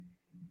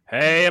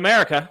Hey,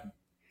 America.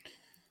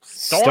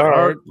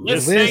 Start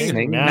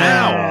listening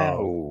now.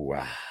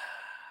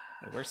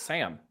 Where's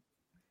Sam?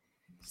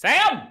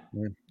 Sam!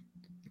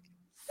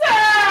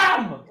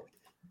 Sam!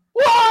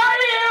 Where are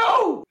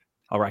you?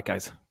 All right,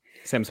 guys.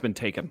 Sam's been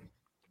taken.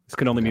 This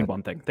can only mean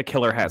one thing. The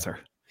killer has her.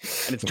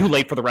 And it's too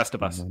late for the rest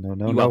of us.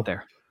 No. Out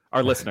there,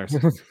 our listeners,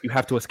 you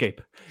have to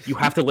escape. You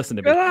have to listen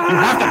to me. You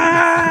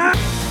have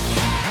to...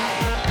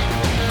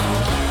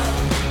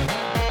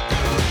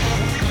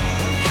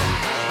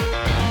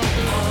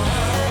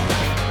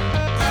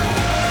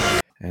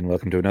 And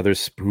welcome to another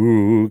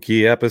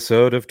spooky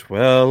episode of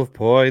 12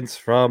 Points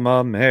from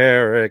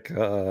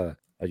America,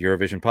 a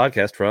Eurovision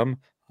podcast from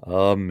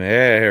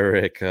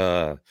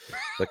America,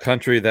 the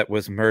country that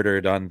was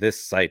murdered on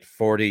this site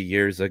 40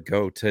 years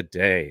ago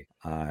today.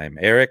 I'm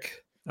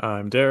Erik.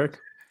 I'm Derek.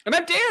 And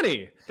I'm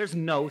Danny. There's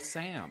no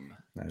Sam.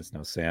 There's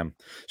no Sam.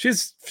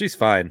 She's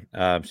fine.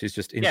 She's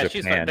just in Japan.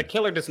 She's fine. The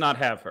killer does not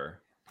have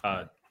her,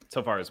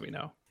 so far as we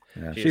know.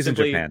 Yeah, she's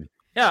simply, in Japan.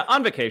 Yeah,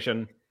 on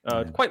vacation.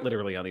 Quite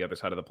literally on the other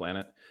side of the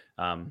planet.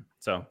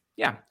 So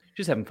yeah,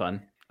 she's having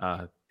fun,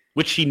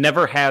 which she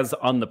never has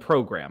on the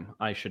program,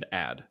 I should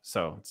add.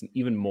 So it's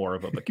even more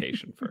of a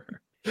vacation for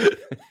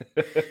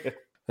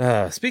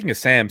her. Speaking of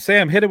Sam,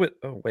 hit it with...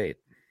 Oh, wait.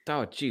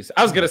 Oh, geez.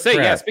 I was going to say,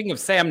 yeah, speaking of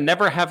Sam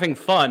never having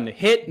fun,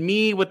 hit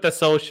me with the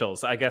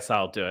socials. I guess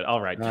I'll do it. All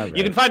right.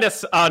 You can find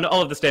us on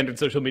all of the standard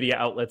social media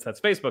outlets.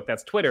 That's Facebook,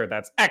 that's Twitter,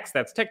 that's X,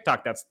 that's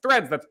TikTok, that's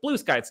Threads, that's Blue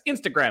Sky, it's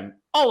Instagram,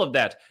 all of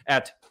that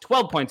at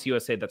 12 Points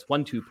USA. That's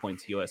 12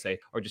 Points USA.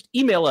 Or just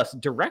email us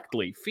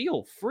directly.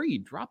 Feel free.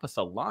 Drop us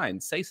a line.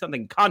 Say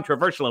something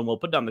controversial and we'll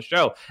put it on the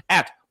show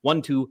at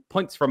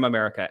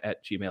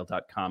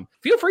 12pointsfromamerica@gmail.com.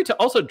 Feel free to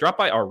also drop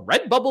by our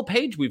Redbubble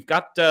page. We've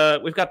got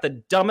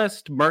the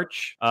dumbest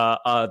merch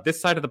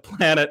this side of the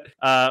planet.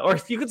 Or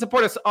if you could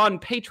support us on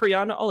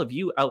Patreon, all of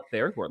you out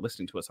there who are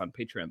listening to us on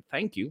Patreon,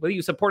 thank you. Whether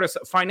you support us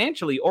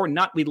financially or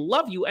not, we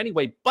love you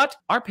anyway. But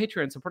our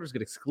Patreon supporters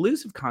get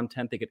exclusive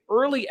content. They get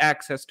early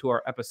access to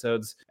our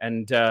episodes,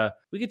 and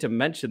we get to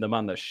mention them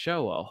on the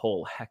show a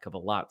whole heck of a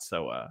lot.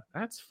 So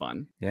that's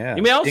fun. Yeah.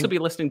 You may also be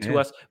listening to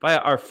us via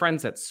our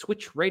friends at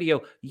Switch Radio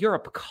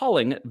Europe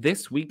Calling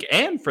this week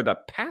and for the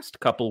past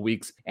couple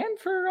weeks and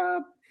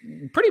for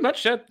pretty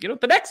much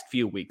the next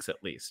few weeks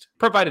at least,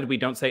 provided we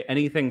don't say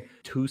anything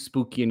too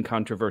spooky and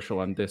controversial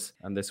on this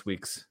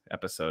week's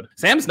episode.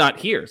 Sam's not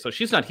here, so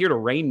she's not here to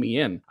rein me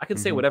in. I can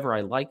say whatever I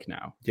like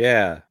now.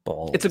 Yeah,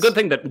 balls. It's a good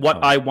thing that what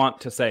I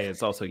want to say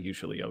is also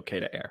usually okay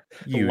to air.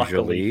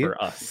 Luckily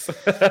for us.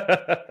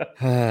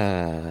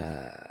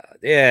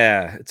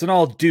 Yeah, it's an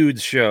all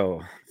dudes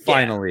show.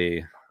 Finally.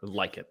 Yeah.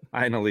 Like it.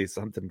 Finally,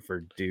 something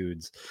for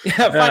dudes.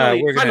 Yeah,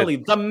 finally,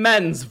 the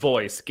men's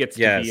voice gets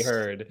to be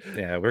heard.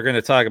 Yeah, we're going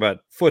to talk about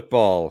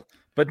football,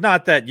 but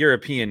not that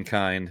European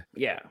kind.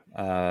 Yeah.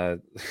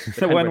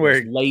 The one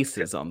where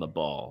laces on the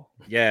ball.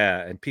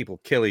 Yeah, and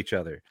people kill each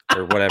other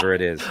or whatever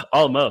it is.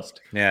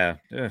 Almost. Yeah,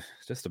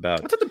 just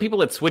about. That's what the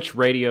people at Switch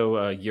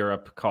Radio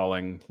Europe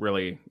Calling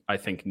really, I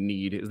think,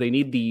 need. Is they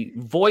need the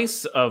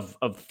voice of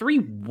three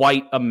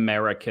white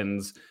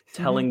Americans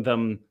telling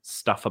them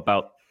stuff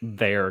about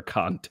their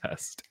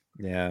contest.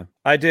 Yeah,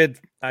 I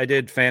did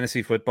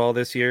fantasy football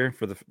this year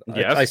for the.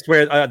 Yes. I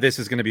swear this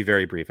is going to be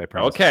very brief. I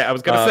promise. Okay, I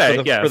was going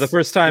to say for the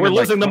first time. We're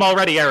losing them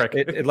already, Erik.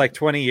 In like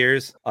 20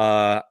 years.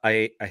 I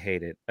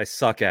hate it. I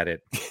suck at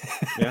it.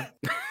 Yeah.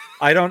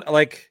 I don't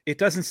like. It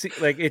doesn't seem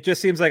like it.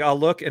 Just seems like I'll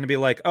look and be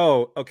like,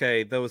 oh,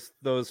 okay, those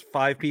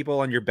 5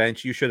 people on your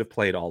bench, you should have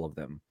played all of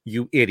them.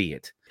 You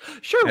idiot.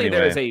 Surely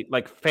there is a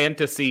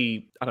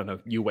fantasy, I don't know,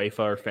 UEFA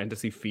or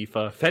fantasy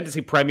FIFA,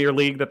 fantasy Premier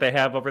League that they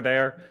have over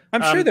there.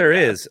 I'm sure there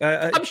is.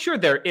 I'm sure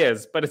there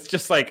is, but it's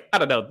just like, I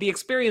don't know. The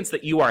experience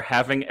that you are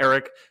having,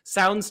 Erik,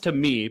 sounds to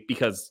me,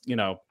 because,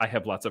 I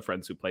have lots of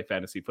friends who play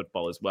fantasy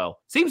football as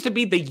well, seems to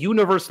be the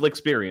universal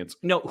experience.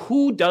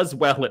 Who does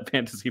well at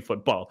fantasy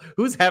football?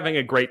 Who's having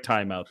a great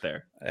time out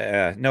there?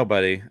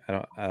 Nobody.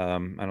 I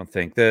don't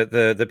think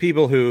the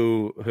people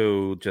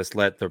who just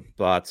let the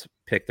bots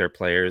pick their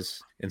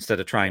players instead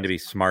of trying to be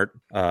smart,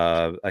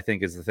 I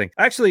think is the thing.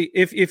 Actually,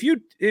 if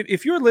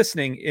you're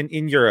listening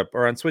in Europe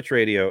or on Switch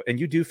Radio and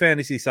you do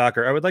fantasy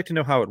soccer, I would like to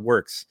know how it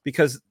works,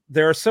 because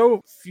there are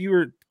so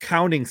fewer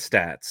counting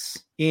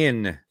stats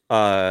in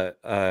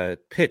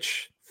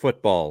pitch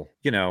football.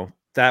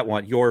 That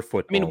one, your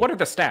football. I mean, what are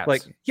the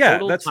stats?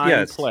 Total that's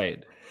time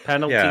played.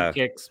 Penalty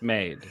kicks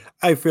made.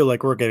 I feel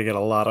like we're going to get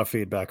a lot of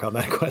feedback on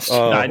that question.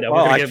 I know.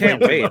 I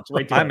can't wait.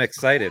 I'm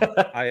excited.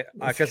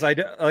 Because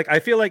I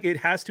feel like it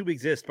has to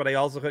exist, but I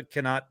also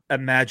cannot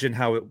imagine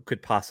how it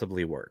could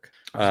possibly work.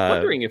 I was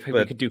wondering if we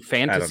could do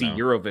fantasy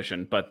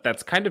Eurovision, but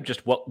that's kind of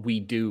just what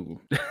we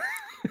do.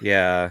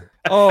 Yeah.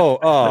 Oh.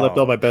 I left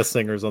all my best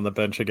singers on the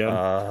bench again.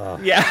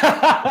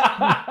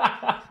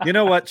 Yeah. You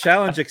know what?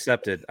 Challenge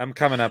accepted. I'm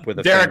coming up with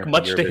a Derek,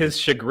 much to his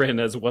chagrin,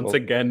 has once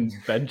again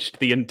benched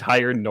the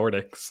entire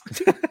Nordics.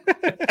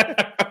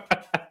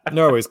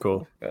 Norway's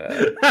cool.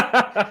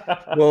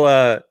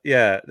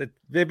 Yeah,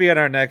 maybe on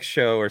our next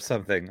show or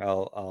something.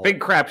 I'll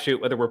big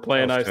crapshoot whether we're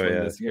playing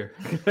Iceland this year.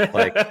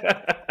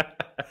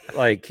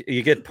 like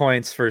you get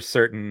points for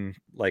certain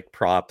like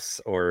props,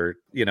 or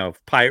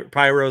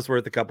pyro's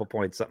worth a couple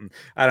points, something.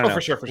 I don't know.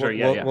 For sure.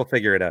 We'll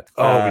figure it out.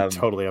 Oh, we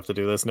totally have to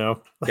do this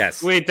now.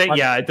 Yes. We're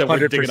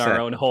digging our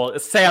own hole.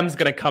 Sam's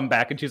gonna come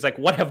back and she's like,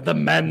 "What have the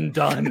men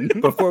done?"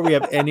 Before we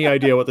have any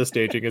idea what the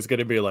staging is going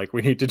to be like,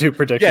 we need to do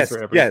predictions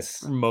for every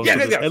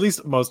at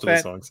least most of the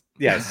songs.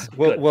 Yes,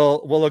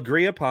 we'll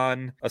agree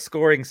upon a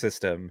scoring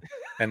system,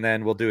 and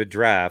then we'll do a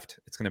draft.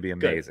 It's going to be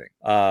amazing.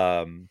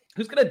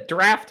 Who's gonna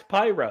draft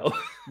pyro?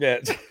 Yeah.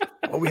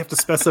 Well, we have to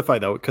specify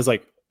though, because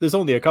like there's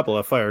only a couple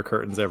of fire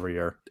curtains every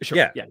year. Sure.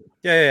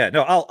 Yeah.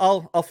 No,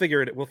 I'll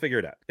figure it. We'll figure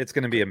it out. It's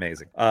going to be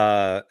amazing.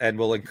 And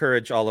we'll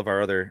encourage all of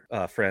our other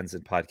friends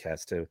and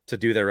podcasts to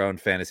do their own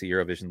fantasy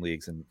Eurovision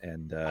leagues, and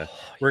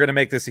we're going to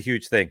make this a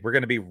huge thing. We're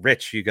going to be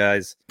rich, you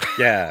guys.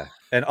 Yeah.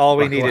 And all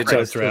we needed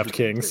was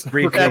DraftKings.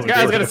 I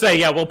was going to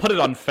say, we'll put it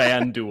on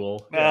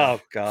FanDuel.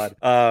 Oh God.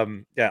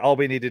 All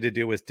we needed to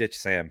do was ditch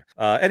Sam.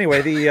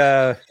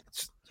 Anyway,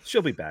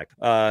 she'll be back.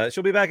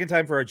 She'll be back in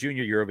time for our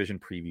junior Eurovision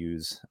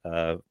previews,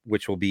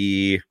 which will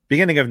be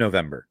beginning of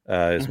November,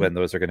 is when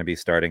those are going to be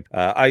starting.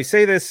 I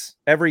say this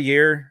every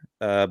year,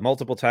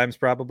 multiple times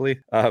probably.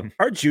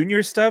 Our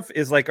junior stuff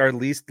is like our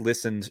least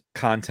listened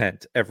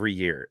content every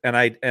year, and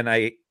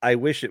I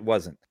wish it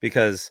wasn't,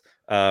 because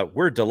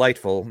we're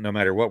delightful no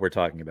matter what we're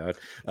talking about.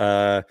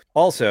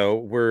 Also,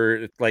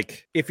 we're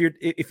like, if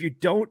you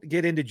don't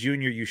get into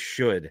junior, you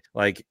should.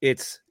 Like,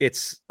 it's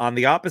on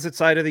the opposite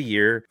side of the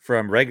year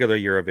from regular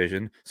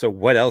Eurovision. So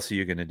what else are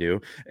you gonna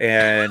do?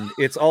 And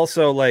it's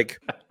also like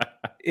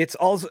it's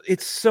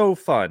so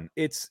fun.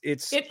 It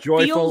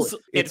joyful.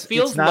 It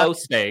feels not low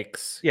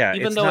stakes. Yeah,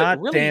 even it's though not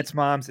it really... Dance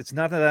Moms. It's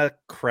none of that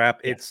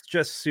crap. Yeah. It's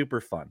just super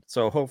fun.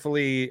 So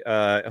hopefully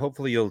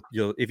you'll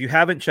if you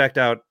haven't checked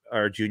out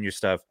our junior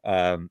stuff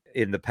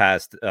in the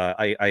past,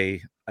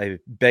 I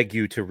beg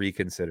you to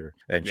reconsider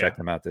and check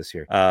them out this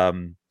year.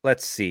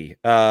 Let's see.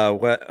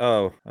 What?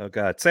 Oh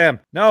God, Sam.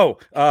 No.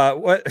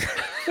 What?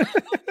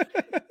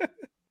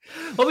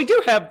 Well,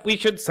 we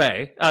should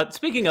say,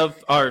 speaking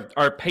of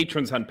our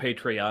patrons on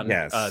Patreon,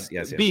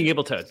 yes. being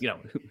able to,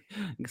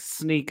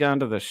 sneak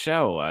onto the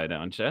show, why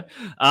don't you?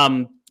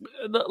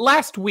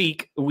 Last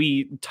week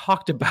we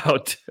talked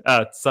about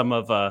some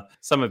of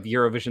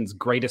Eurovision's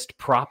greatest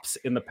props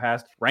in the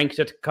past, ranked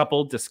a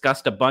couple,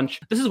 discussed a bunch.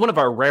 This is one of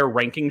our rare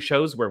ranking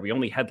shows where we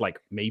only had like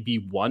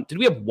maybe one. Did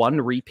we have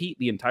one repeat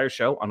the entire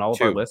show on all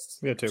of our lists?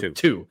 Yeah, two.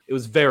 Two. It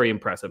was very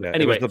impressive. Yeah,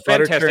 anyway, it was the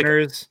Butter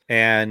Turners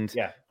and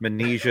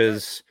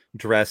Manisha's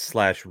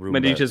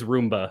dress/Roomba. Manisha's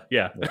Roomba,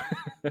 yeah.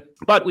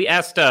 But we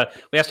asked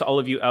all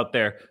of you out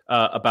there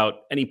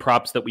about any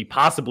props that we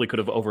possibly could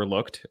have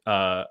overlooked,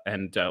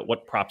 and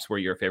what props were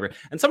your favorite.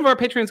 And some of our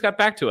patrons got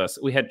back to us.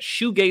 We had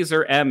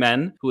Shoegazer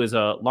MN, who is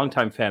a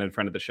longtime fan and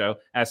friend of the show,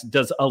 asked,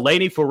 "Does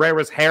Eleni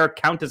Ferreira's hair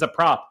count as a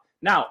prop?"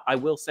 Now, I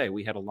will say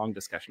we had a long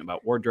discussion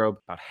about wardrobe,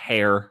 about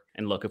hair.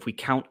 And look, if we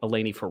count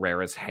Eleni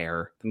Ferreira's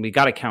hair, then we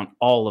got to count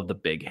all of the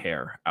big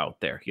hair out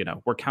there.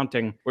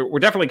 We're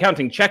definitely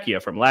counting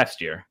Czechia from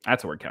last year.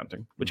 That's what we're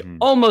counting, which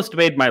almost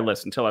made my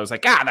list until I was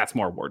like, that's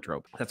more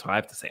wardrobe. That's what I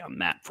have to say on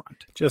that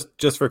front.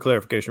 Just for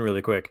clarification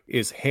really quick,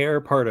 is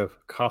hair part of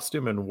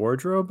costume and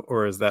wardrobe,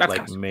 or is that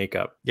costume.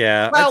 Makeup?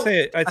 Yeah, well,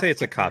 I'd say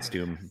it's a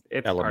costume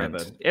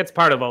element. It's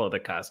part of all of the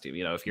costume.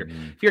 If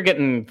you're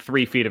getting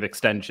 3 feet of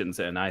extensions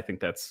in, I think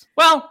that's,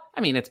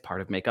 it's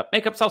part of makeup.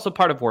 Makeup's also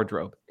part of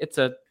wardrobe. It's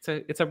a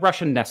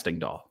Russian nesting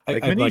doll.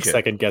 I'm like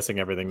second guessing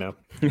everything now.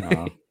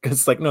 Because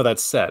it's like, no,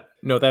 that's set.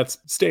 No, that's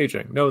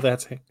staging. No,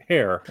 that's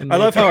hair. I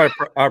love how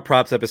our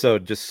props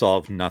episode just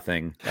solved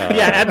nothing.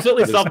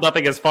 Absolutely solved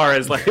nothing as far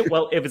as like,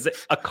 well, if it's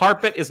a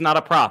carpet is not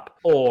a prop,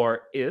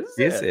 or is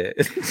it?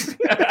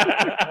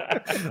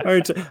 All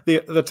right,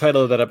 the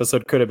title of that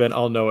episode could have been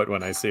 "I'll know it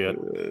when I see it."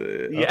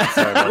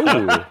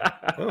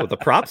 The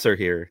props are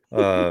here.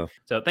 So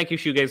thank you,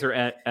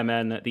 Shoegazer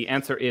MN. The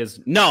answer is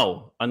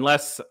no,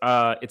 unless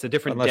it's a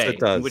different day. It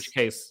does. In which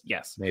case,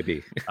 yes,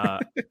 maybe.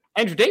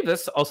 Andrew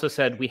Davis also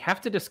said we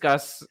have to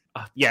discuss.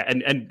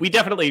 And we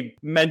definitely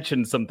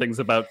mentioned some things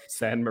about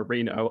San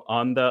Marino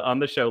on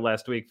the show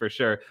last week for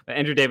sure. But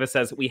Andrew Davis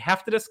says we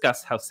have to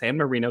discuss how San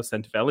Marino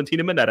sent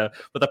Valentina Monetta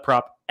with a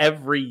prop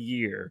every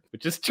year,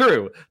 which is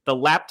true. The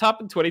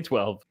laptop in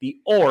 2012, the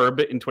orb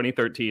in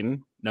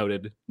 2013,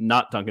 noted,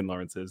 not Duncan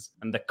Lawrence's,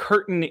 and the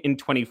curtain in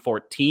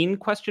 2014, ?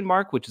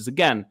 Which is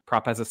again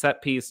prop as a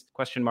set piece, ?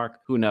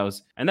 Who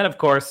knows? And then of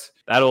course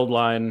that old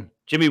line,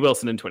 Jimmy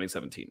Wilson in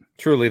 2017.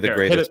 Truly the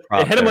greatest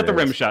prop. Hit him with the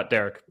rim shot,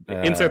 Derek.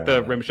 Insert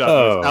the rim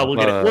shot.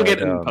 We'll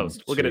get it in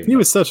post. We'll get it. He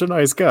was such a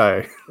nice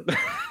guy.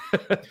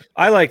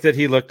 I like that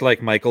he looked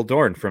like Michael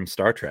Dorn from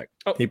Star Trek.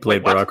 Oh, He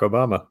played wait, Barack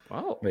Obama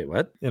Oh, Wait,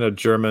 what? in a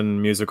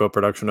German musical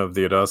production of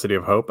The Audacity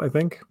of Hope, I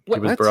think. He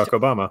What? was What? Barack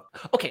Obama.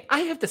 okay.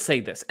 I have to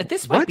say this.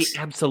 This might What? be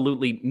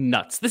absolutely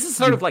nuts. This is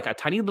sort of like a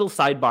tiny little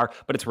sidebar,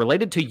 but it's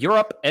related to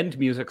Europe and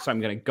music, so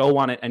I'm going to go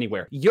on it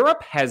anywhere.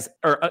 Europe has,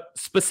 or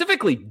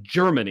specifically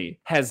Germany,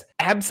 has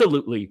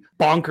absolutely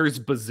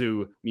bonkers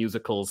bazoo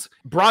musicals.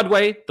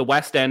 Broadway, the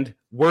West End,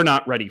 we're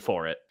not ready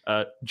for it.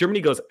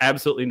 Germany goes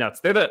absolutely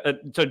nuts.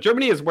 So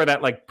Germany is where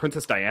that like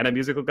Princess Diana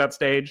musical got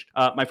staged.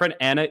 My friend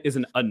Anna is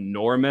an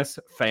enormous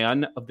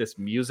fan of this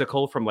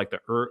musical from like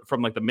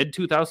the mid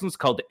 2000s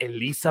called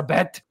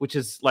Elisabeth, which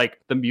is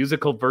like the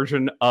musical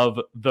version of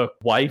the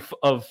wife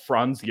of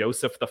Franz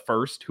Josef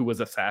I, who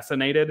was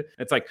assassinated.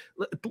 It's like,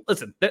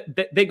 listen,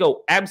 they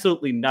go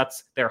absolutely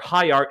nuts. They're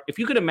high art. If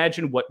you could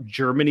imagine what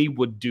Germany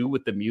would do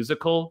with the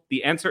musical,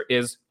 the answer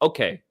is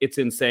okay. It's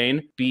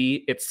insane.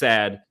 B, it's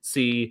sad.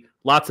 C,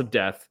 lots of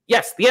death.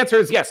 Yes, the answer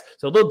is yes.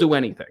 So they'll do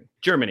anything.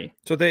 Germany.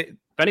 So they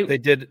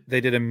did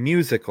a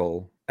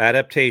musical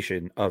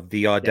adaptation of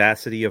The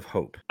Audacity of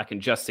Hope. I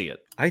can just see it.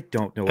 I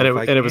don't know. And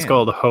it was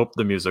called Hope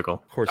the Musical.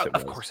 Of course it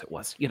was. Of course it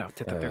was. You know,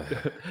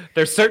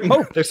 there's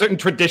certain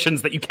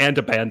traditions that you can't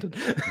abandon.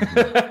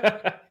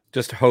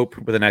 Just hope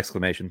with an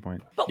exclamation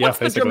point. But what's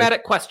the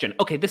dramatic question?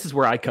 Okay, this is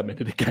where I come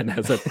in again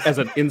as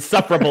an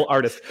insufferable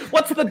artist.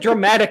 What's the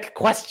dramatic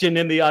question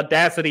in The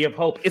Audacity of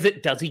Hope? Is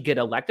it, does he get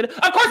elected?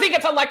 Of course he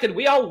gets elected.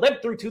 We all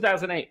lived through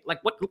 2008. Like,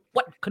 what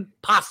could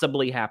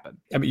possibly happen?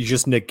 I mean, you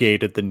just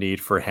negated the need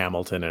for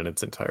Hamilton in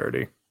its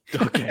entirety.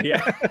 Okay,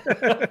 yeah.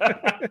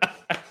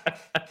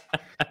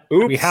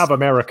 Oops. We have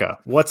America.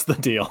 What's the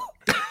deal?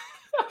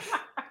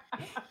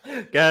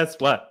 Guess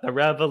what? The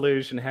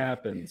revolution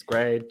happens.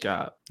 Great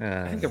job.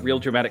 I think the real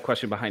Um, dramatic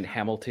question behind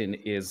Hamilton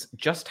is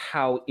just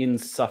how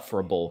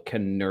insufferable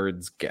can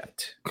nerds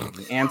get?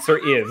 The answer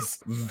is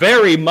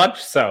very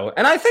much so.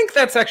 And I think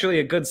that's actually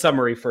a good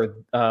summary for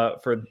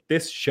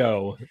this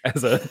show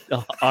as an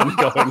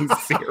ongoing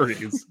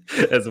series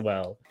as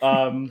well.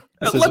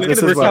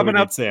 We're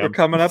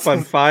coming up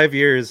on 5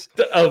 years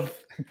of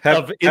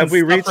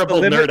we reached the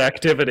limit? nerd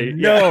activity.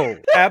 No,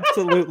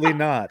 absolutely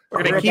not.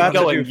 We're gonna keep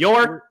going.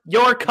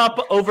 Your cup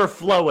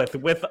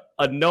overfloweth with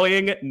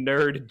annoying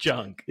nerd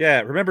junk.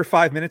 Yeah, remember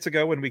 5 minutes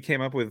ago when we came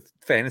up with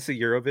fantasy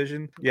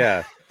Eurovision?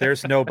 Yeah,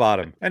 there's no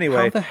bottom. Anyway,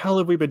 how the hell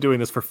have we been doing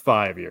this for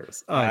 5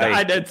 years?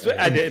 I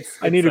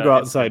need to go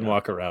outside and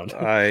walk around.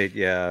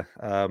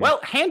 Well,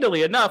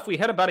 handily enough, we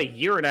had about a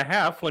year and a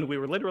half when we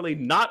were literally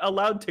not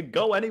allowed to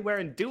go anywhere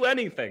and do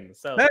anything.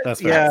 So that's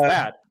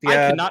that. I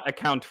cannot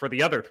account for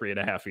the other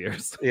 3.5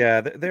 years.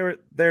 Yeah,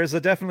 there's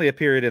definitely a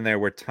period in there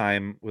where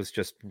time was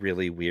just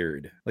really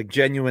weird, like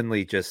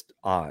genuinely just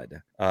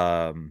odd.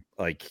 Yeah.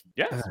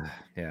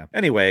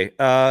 Anyway,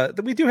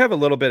 we do have a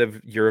little bit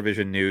of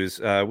Eurovision news.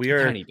 We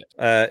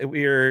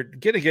are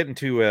gonna get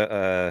into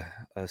a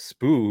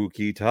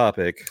spooky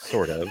topic,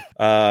 sort of.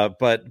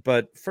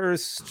 But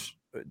first.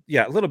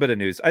 Yeah, a little bit of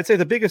news. I'd say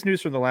the biggest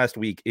news from the last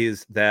week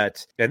is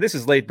that, and this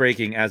is late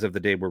breaking as of the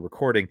day we're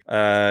recording,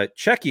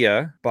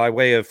 Czechia, by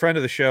way of friend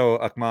of the show,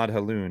 Ahmad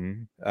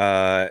Haloun,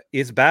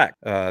 is back.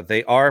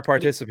 They are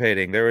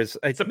participating. There was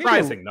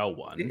surprising no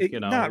one.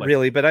 Not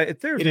really, but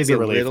there's a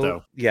relief,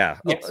 though. Yeah,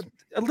 yes.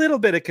 a little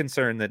bit of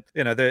concern that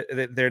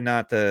they're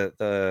not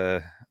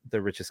the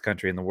richest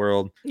country in the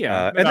world.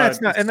 Yeah,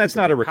 and that's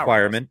not a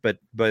requirement, but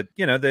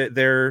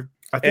they're.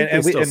 I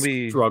think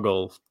we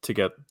struggle to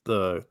get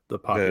the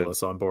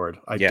populace on board.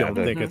 I don't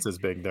think it's as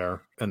big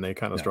there, and they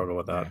kind of struggle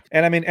with that.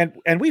 And I mean,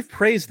 and we've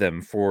praised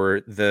them for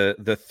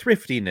the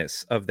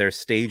thriftiness of their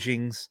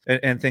stagings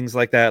and things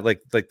like that, like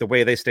the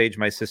way they staged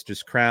My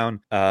Sister's Crown.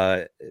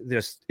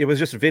 It was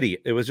just video.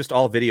 It was just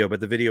all video,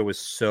 but the video was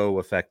so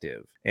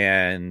effective.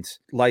 And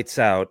lights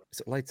out.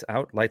 Is it lights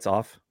out? Lights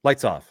off?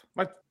 Lights off.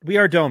 We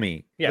Are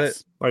Domi.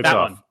 Yes, lights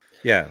off. One.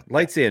 Yeah,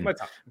 lights in.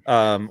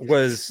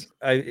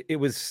 It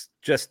was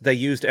just they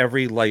used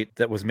every light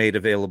that was made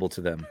available to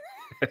them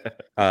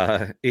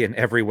in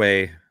every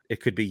way it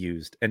could be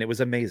used, and it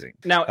was amazing.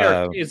 Now,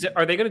 Eric,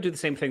 are they going to do the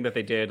same thing that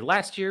they did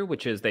last year,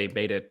 which is they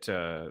made it?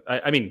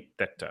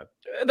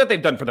 That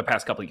they've done for the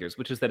past couple of years,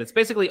 which is that it's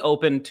basically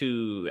open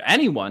to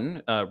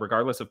anyone,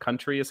 regardless of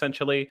country,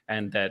 essentially,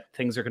 and that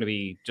things are going to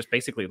be just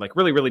basically like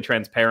really, really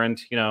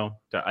transparent.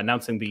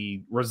 Announcing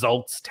the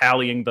results,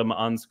 tallying them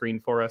on screen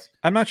for us.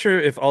 I'm not sure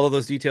if all of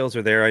those details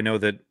are there. I know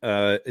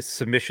that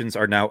submissions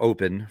are now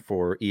open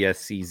for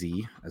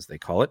ESCZ, as they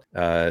call it.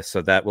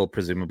 So that will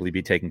presumably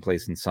be taking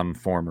place in some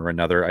form or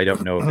another. I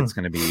don't know if it's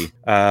going to be.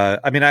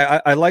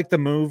 I like the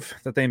move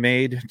that they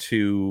made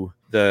to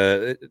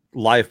the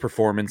live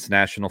performance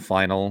national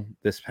final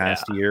this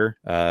past year.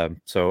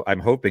 So I'm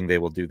hoping they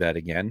will do that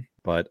again,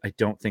 but I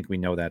don't think we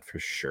know that for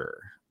sure.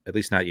 At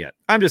least not yet.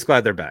 I'm just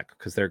glad they're back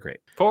because they're great.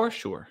 For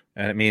sure.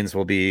 And it means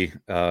we'll be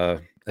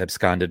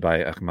absconded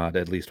by Ahmad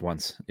at least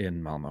once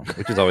in Malmo,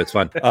 which is always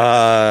fun.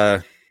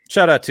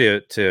 Shout out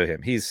to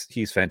him.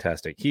 He's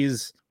fantastic.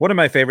 He's one of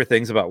my favorite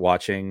things about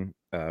watching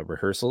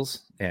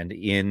rehearsals and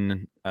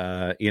in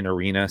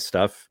arena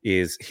stuff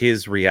is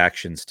his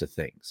reactions to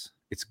things.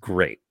 It's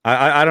great.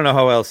 I don't know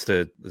how else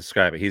to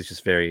describe it. He's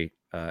just very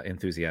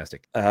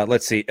enthusiastic.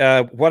 Let's see.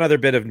 One other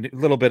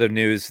little bit of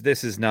news.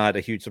 This is not a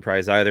huge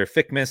surprise either.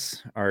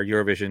 Fickmas, our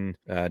Eurovision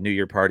New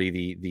Year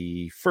party,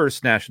 the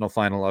first national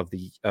final of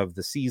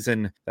the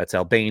season. That's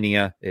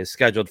Albania, is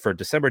scheduled for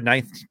December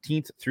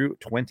 19th through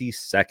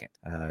 22nd,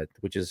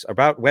 which is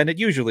about when it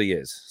usually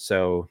is.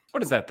 So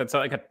what is that? That's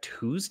like a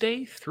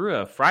Tuesday through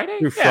a Friday?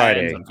 Through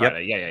Friday.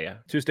 Friday. Yep. Yeah.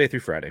 Tuesday through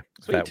Friday.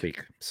 Sweet. That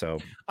week. So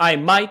I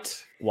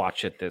might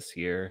watch it this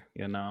year,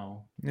 you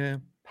know. Yeah.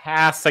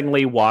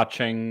 Passingly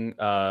watching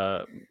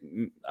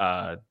Melody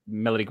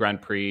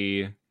Grand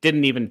Prix,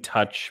 didn't even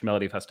touch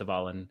Melody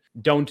Festival, and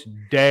don't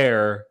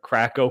dare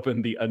crack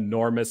open the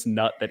enormous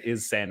nut that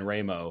is San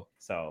Remo.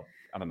 So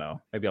I don't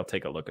know. Maybe I'll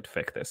take a look at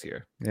Fick this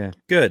year. Yeah,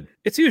 good.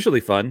 It's usually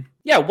fun.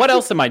 Yeah, what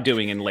else am I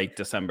doing in late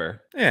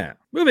December? Yeah.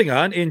 Moving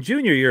on, in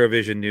Junior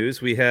Eurovision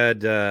news, we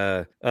had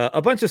a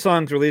bunch of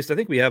songs released. I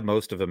think we have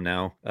most of them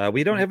now.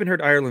 We haven't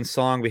heard Ireland's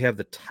song. We have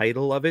the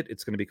title of it.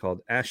 It's going to be called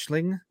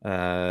Aisling.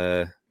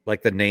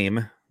 Like the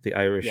name, the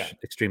Irish,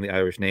 extremely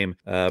Irish name,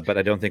 but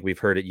I don't think we've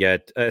heard it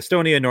yet.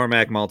 Estonia,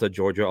 Normac, Malta,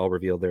 Georgia all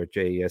revealed their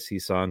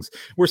JESC songs.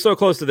 We're so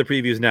close to the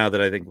previews now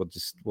that I think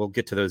we'll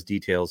get to those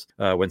details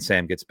when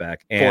Sam gets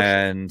back.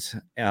 And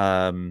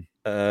that's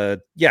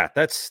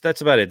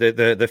about it.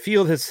 The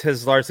field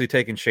has largely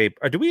taken shape.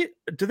 Do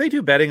they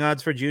do betting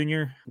odds for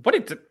Junior?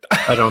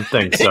 I don't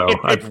think so.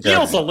 It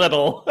feels a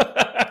little.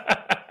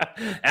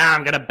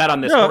 I'm gonna bet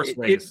on this horse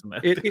race.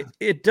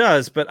 It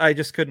does, but I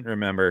just couldn't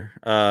remember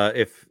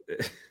if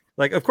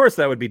like, of course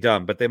that would be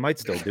dumb, but they might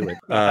still do it.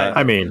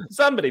 I mean,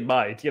 somebody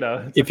might, you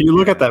know. If you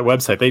look at that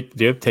website, they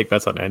do take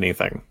bets on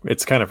anything.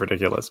 It's kind of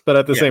ridiculous, but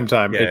at the same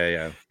time,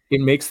 it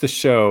makes the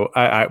show.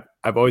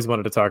 I've always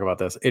wanted to talk about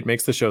this. It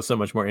makes the show so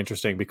much more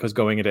interesting because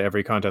going into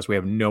every contest, we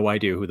have no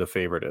idea who the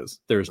favorite is.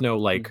 There's no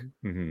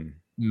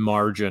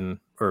margin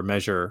or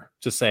measure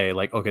to say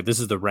like, okay, this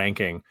is the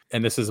ranking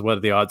and this is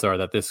what the odds are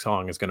that this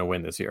song is going to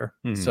win this year.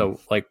 So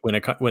like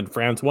when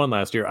France won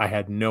last year, I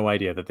had no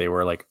idea that they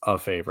were like a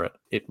favorite.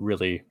 It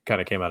really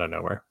kind of came out of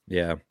nowhere.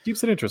 Yeah.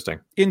 Keeps it interesting.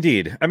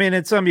 Indeed. I mean,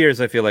 in some years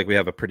I feel like we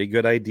have a pretty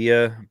good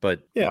idea,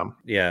 but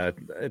yeah.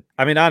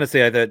 I mean,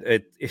 honestly, I thought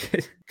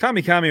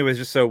Kami Kami was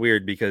just so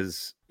weird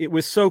because it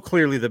was so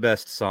clearly the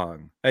best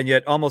song, and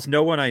yet almost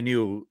no one I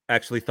knew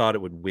actually thought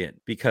it would win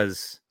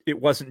because it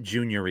wasn't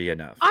junior-y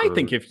enough. I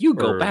think if you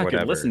go back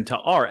and listen to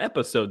our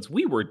episodes,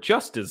 we were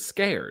just as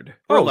scared.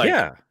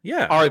 Yeah.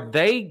 Are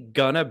they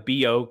gonna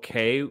be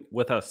okay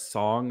with a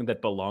song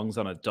that belongs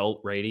on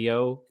adult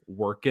radio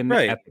working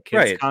at the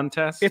kids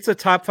contest? It's a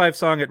top 5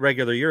 song at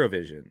regular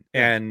Eurovision,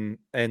 and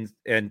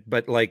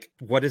but like,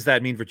 what does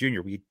that mean for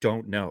junior? We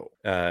don't know.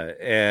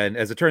 And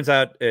as it turns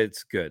out,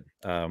 it's good.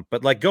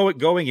 But like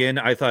going in,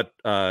 I thought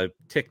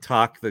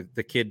TikTok,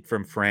 the kid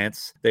from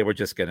France, they were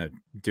just gonna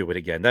do it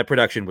again. That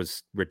production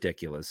was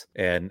ridiculous,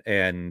 and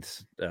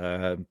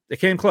it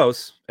came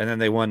close, and then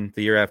they won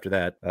the year after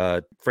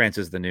that. France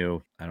is the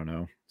new, I don't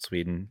know,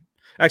 Sweden.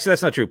 Actually,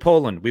 that's not true.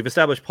 Poland. We've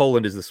established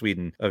Poland is the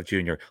Sweden of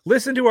junior.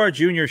 Listen to our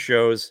junior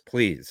shows,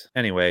 please.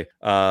 Anyway,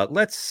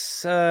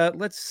 let's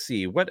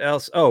see what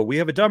else. Oh, we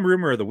have a dumb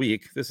rumor of the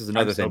week. This is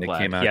another thing that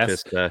came out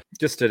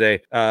just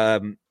today.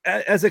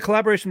 As a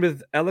collaboration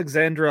with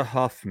Alexandra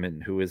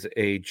Hoffman, who is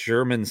a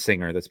German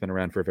singer that's been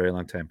around for a very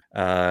long time.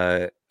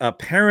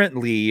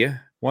 Apparently,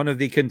 one of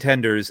the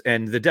contenders,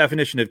 and the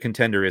definition of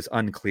contender is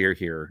unclear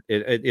here.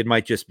 It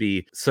might just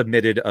be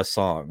submitted a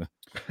song.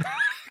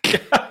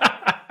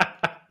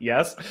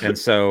 Yes. And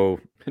so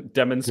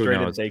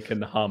demonstrated they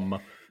can hum.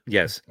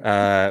 Yes.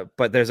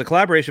 But there's a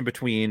collaboration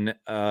between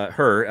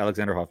her,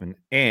 Alexander Hoffman,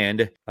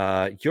 and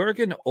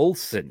Jørgen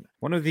Olsen,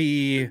 one of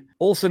the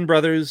Olsen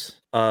brothers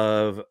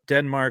of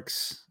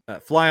Denmark's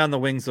Fly on the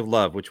Wings of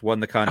Love, which won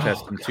the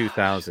contest in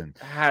 2000.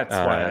 That's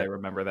why I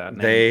remember that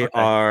name.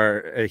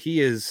 He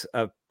is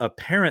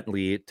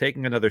apparently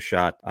taking another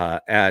shot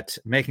at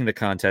making the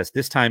contest,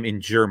 this time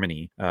in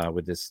Germany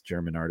with this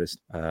German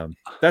artist.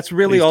 That's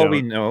really all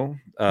we know.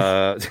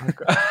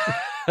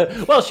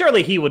 Well,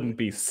 surely he wouldn't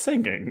be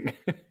singing.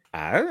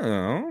 I don't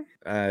know.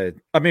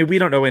 I mean, we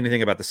don't know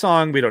anything about the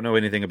song. We don't know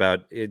anything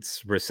about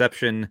its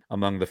reception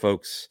among the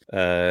folks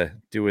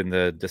doing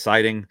the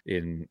deciding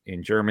in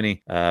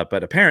Germany.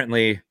 But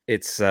apparently,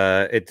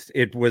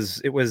 it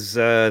was.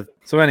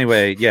 So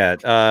anyway,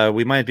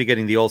 we might be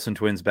getting the Olsen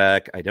twins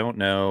back. I don't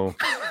know.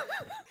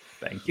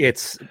 Thank you.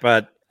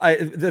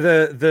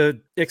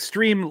 The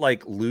extreme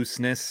like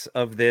looseness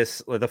of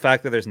this, the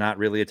fact that there's not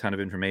really a ton of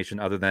information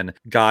other than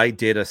Guy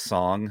did a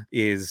song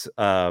is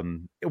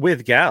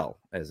with Gal,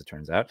 as it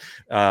turns out.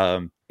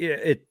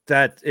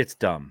 It's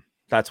dumb.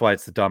 That's why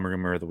it's the dumb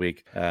rumor of the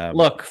week.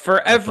 Look,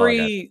 for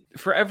every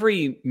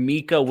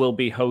Mika will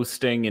be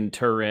hosting in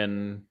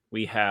Turin,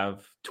 we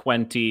have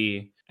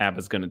 20.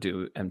 ABBA's going to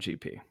do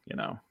MGP, you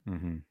know.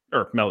 Mm-hmm.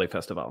 Or Melody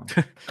Festival.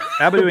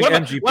 ABBA doing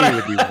MGP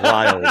would be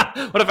wild.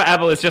 What if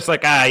ABBA was just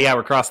like,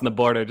 we're crossing the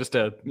border, just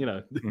to,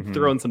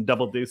 throwing some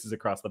double deuces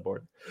across the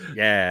board?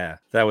 Yeah,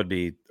 that would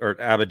be, or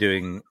ABBA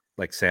doing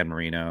like San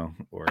Marino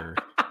or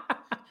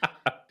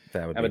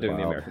That would How be about doing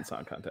the wild. American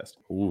Song Contest?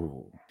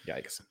 Ooh.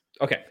 Yikes.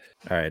 Okay.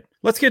 All right.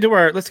 Let's get to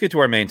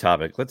our main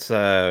topic. Let's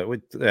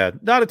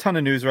not a ton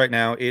of news right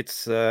now.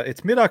 It's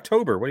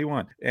mid-October. What do you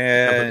want?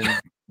 And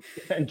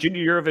and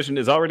Junior Eurovision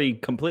is already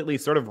completely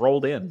sort of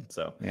rolled in.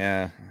 So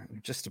yeah,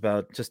 just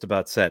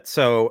about set.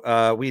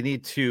 So we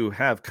need to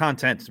have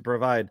content to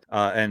provide,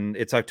 and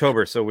it's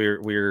October, so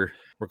we're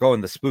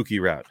going the spooky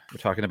route. We're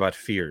talking about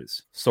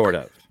fears, sort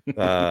of.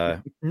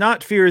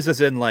 Not fears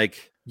as in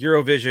like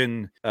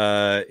Eurovision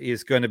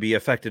is going to be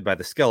affected by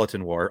the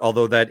skeleton war,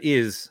 although that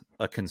is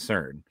a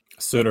concern.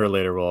 Sooner or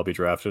later, we'll all be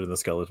drafted in the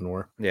skeleton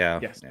war. Yeah.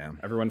 Yes. Yeah.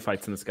 Everyone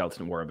fights in the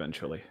skeleton war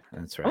eventually.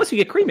 That's right. Unless you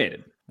get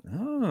cremated.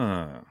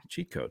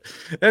 Cheat code.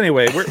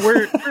 Anyway,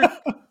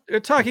 we're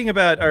talking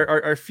about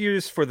our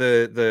fears for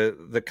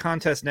the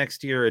contest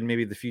next year and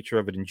maybe the future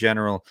of it in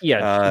general.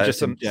 Yeah, just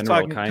some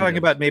general talking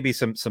about maybe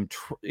some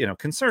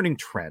concerning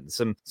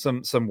trends,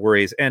 some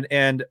worries,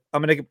 and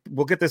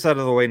we'll get this out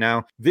of the way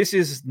now. This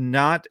is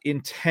not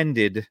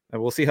intended.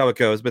 We'll see how it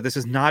goes, but this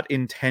is not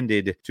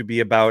intended to be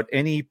about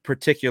any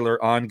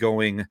particular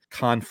ongoing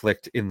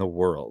conflict in the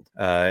world,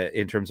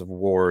 in terms of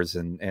wars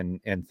and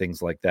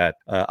things like that.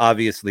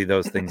 Obviously,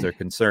 those things are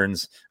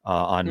concerns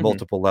on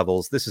multiple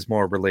levels. This is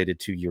more related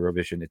to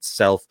Eurovision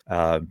itself.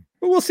 But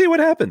we'll see what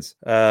happens.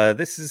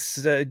 This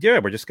is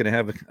we're just going to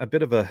have a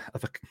bit of a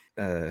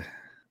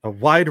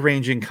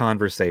wide-ranging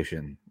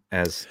conversation,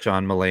 as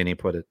John Mulaney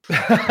put it.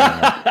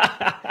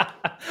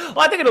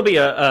 Well, I think it'll be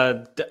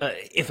we're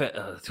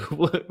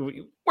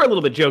a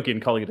little bit joking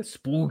calling it a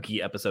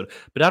spooky episode,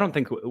 but I don't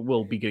think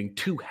we'll be getting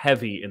too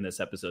heavy in this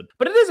episode.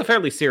 But it is a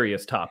fairly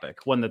serious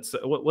topic, one that's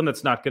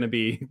not going to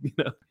be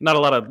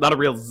not a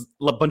real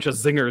bunch of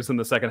zingers in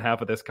the second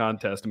half of this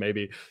contest,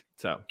 maybe.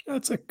 So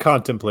it's a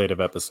contemplative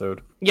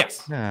episode.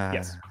 Yes,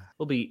 yes.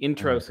 We'll be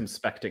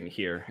introspecting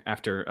here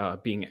after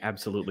being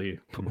absolutely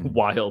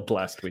wild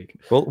last week.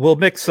 We'll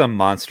mix some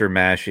Monster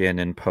Mash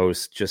in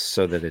post just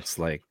so that it's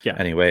like, yeah.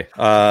 Anyway,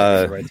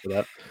 right for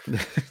that.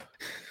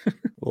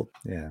 Well,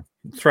 yeah,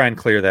 try and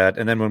clear that,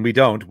 and then when we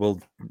don't,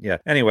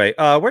 Anyway,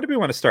 where do we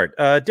want to start?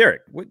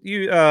 Derek,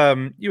 you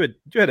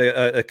had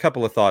a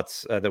couple of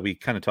thoughts that we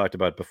kind of talked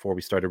about before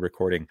we started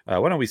recording.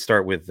 Why don't we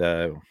start with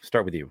you?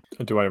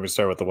 Do you want me to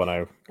start with the one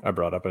I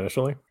brought up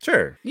initially?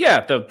 Sure.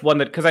 Yeah, the one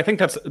because I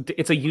think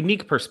it's a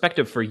unique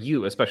perspective for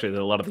you, especially that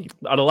a lot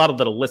of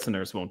the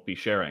listeners won't be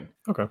sharing.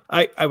 Okay.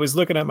 I was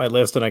looking at my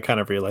list and I kind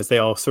of realized they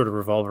all sort of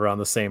revolve around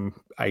the same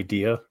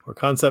idea or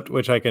concept,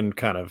 which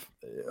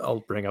I'll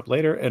bring up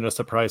later in a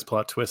surprise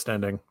plot twist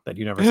ending that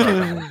you never saw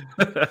coming.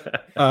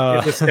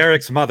 It was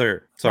Eric's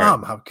mother. Sorry.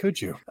 Mom, how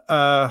could you?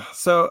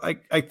 So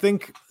I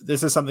think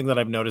this is something that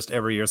I've noticed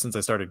every year since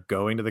I started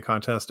going to the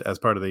contest as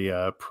part of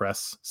the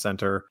press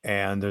center.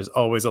 And there's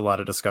always a lot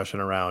of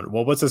discussion around,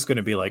 well, what's this going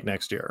to be like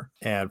next year?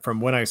 And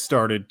from when I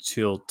started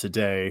till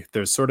today,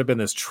 there's sort of been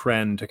this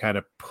trend to kind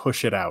of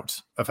push it out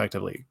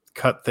effectively.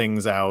 Cut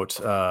things out,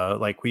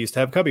 like we used to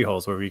have cubby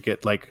holes where we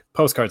get like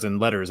postcards and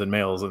letters and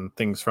mails and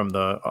things from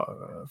the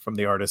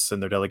artists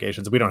and their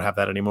delegations. We don't have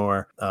that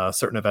anymore.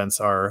 Certain events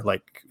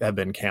have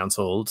been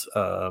canceled.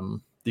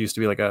 There used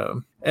to be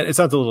and it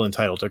sounds a little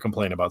entitled to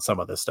complain about some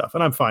of this stuff,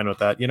 and I'm fine with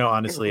that.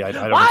 Honestly, I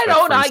don't. Why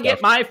don't I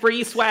get my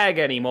free swag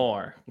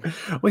anymore?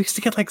 We used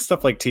to get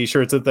stuff like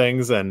T-shirts and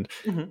things, and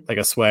like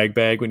a swag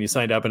bag when you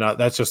signed up, and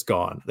that's just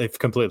gone. They've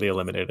completely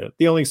eliminated it.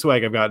 The only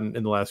swag I've gotten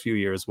in the last few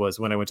years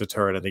was when I went to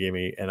Turin and they gave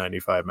me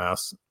N95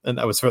 masks, and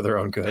that was for their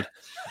own good.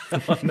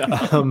 Oh,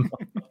 no.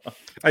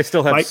 I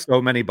still have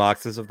so many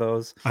boxes of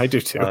those. I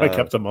do too. I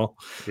kept them all.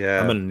 Yeah,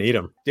 I'm gonna need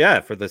them. Yeah,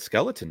 for the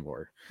skeleton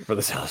war.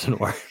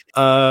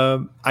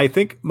 I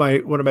think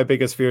one of my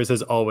biggest fears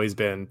has always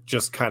been,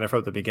 just kind of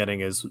from the beginning,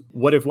 is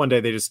what if one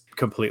day they just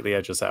completely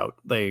edge us out?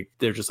 They're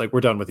just like,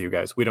 we're done with you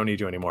guys. We don't need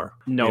you anymore.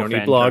 No, we don't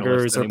need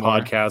bloggers or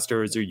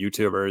podcasters or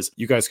YouTubers.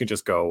 You guys can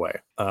just go away.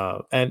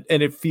 And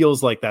it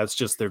feels like that's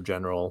just their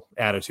general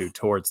attitude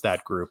towards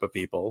that group of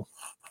people.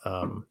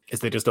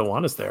 Is they just don't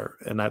want us there,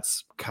 and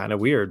that's kind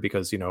of weird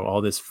because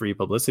all this free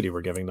publicity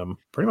we're giving them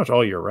pretty much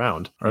all year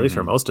round, or at least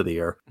for most of the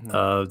year.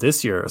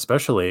 This year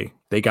especially,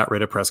 they got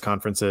rid of press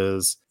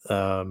conferences,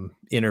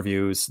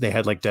 interviews. They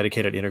had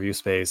dedicated interview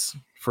space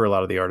for a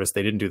lot of the artists.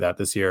 They didn't do that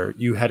this year.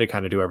 You had to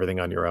kind of do everything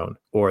on your own,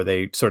 or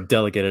they sort of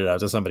delegated it out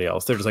to somebody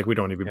else. They're just like, we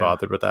don't need to be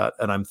bothered with that.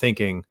 And I'm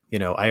thinking,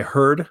 I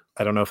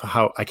don't know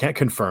how, I can't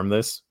confirm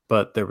this,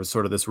 but there was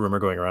sort of this rumor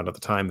going around at the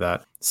time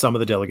that some of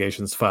the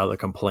delegations filed a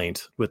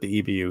complaint with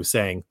the EBU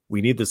saying,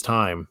 we need this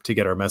time to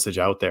get our message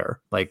out there.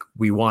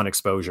 We want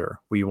exposure.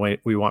 We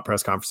want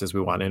press conferences.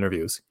 We want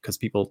interviews, because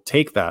people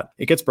take that.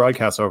 It gets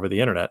broadcast over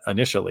the internet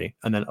initially,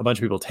 and then a bunch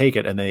of people take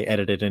it and they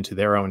edit it into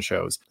their own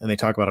shows, and they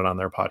talk about it on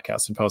their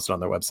podcasts and post it on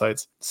their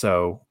websites.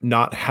 So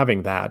not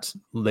having that,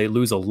 they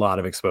lose a lot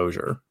of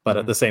exposure. But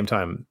at the same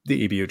time,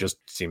 the EBU just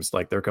seems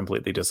like they're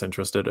completely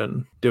disinterested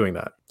in doing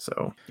that.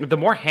 So the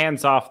more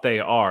hands off they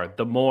are, far,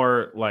 the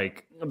more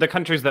like the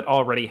countries that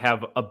already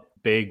have a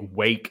big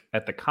wake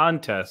at the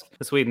contest,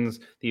 the Swedens,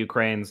 the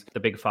Ukraines,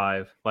 the Big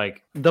Five,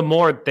 like the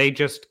more they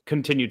just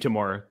continue to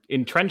more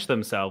entrench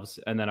themselves.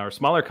 And then our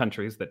smaller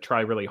countries that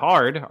try really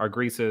hard, our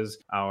Greece's,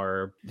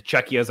 our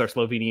Czechias, our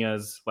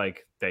Slovenias,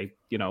 like they,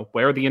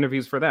 where are the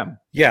interviews for them?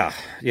 Yeah.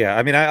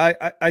 I mean,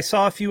 I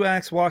saw a few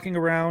acts walking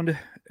around,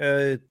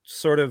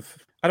 sort of,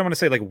 I don't want to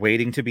say like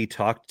waiting to be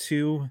talked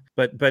to,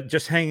 but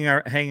just hanging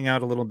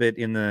out a little bit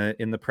in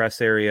the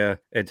press area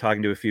and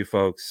talking to a few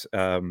folks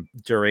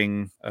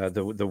during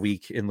the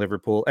week in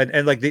Liverpool,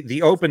 and like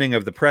the opening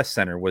of the press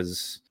center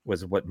was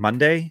what,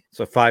 Monday,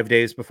 so 5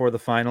 days before the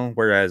final,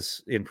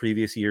 whereas in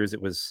previous years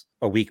it was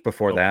a week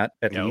before that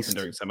at least.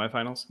 During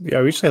semifinals. Yeah,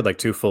 we usually had like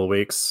 2 full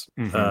weeks.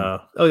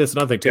 Mm-hmm. That's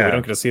another thing too. We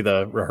don't get to see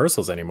the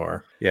rehearsals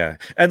anymore. Yeah,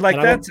 and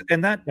like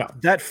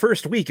that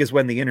first week is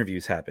when the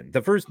interviews happen.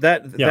 The first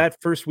that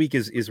first week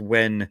is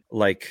when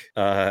like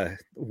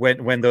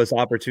when those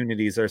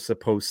opportunities are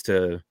supposed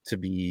to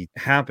be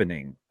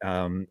happening.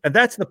 And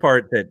that's the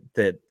part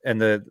that and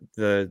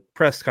the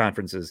press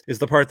conferences is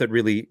the part that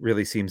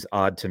really seems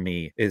odd to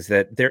me, is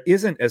that there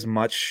isn't as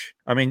much.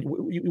 I mean,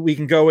 we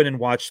can go in and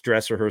watch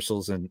dress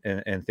rehearsals and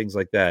things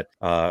like that,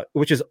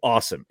 which is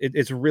awesome.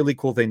 It's a really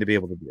cool thing to be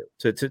able to do.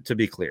 To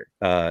be clear,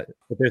 but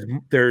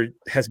there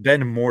has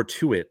been more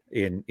to it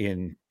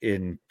in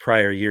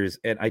prior years,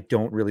 and I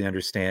don't really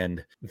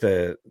understand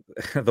the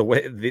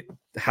way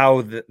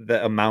how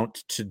the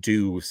amount to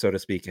do, so to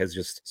speak, has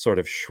just sort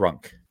of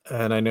shrunk.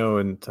 And I know,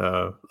 and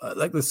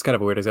like this is kind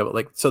of a weird example.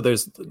 Like, so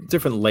there's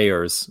different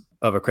layers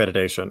of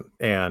accreditation,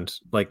 and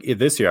like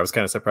this year, I was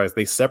kind of surprised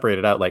they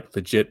separated out like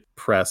legit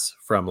press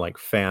from like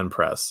fan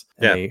press.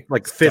 And they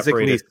like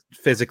physically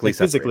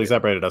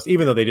separated us,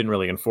 even though they didn't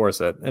really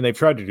enforce it. And they've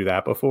tried to do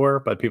that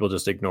before, but people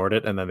just ignored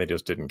it, and then they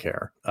just didn't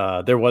care.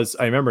 I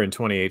remember in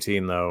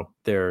 2018 though,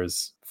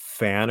 there's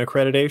fan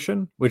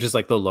accreditation, which is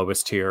like the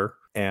lowest tier.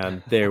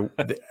 And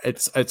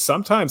it's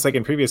sometimes, like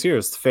in previous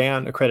years,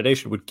 fan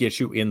accreditation would get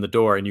you in the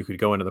door and you could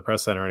go into the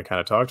press center and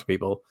kind of talk to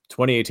people.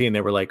 2018,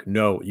 they were like,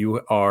 no,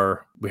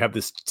 we have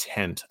this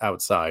tent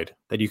outside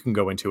that you can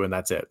go into and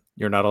that's it.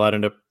 You're not allowed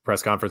into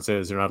press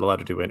conferences. You're not allowed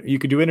to do it. You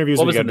could do interviews,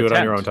 and you got to do it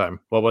on your own time.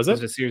 What was it?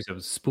 It was a series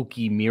of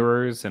spooky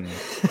mirrors and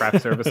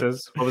craft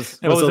services. It was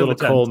a little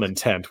Coleman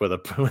tent with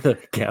a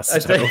gas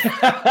stove.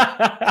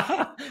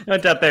 I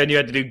went out there and you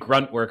had to do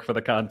grunt work for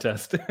the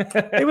contest.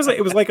 It was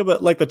like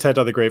the tent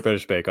on the Great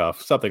British Bake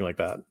Off, something like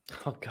that.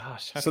 Oh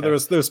gosh. Okay. So there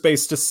was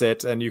space to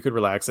sit and you could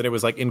relax, and it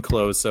was like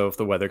enclosed, so if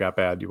the weather got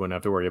bad you wouldn't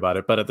have to worry about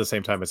it. But at the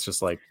same time, it's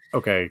just like,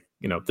 okay,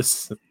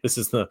 this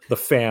is the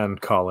fan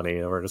colony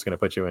that we're just going to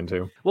put you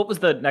into. What was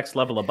the next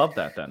level above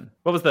that then?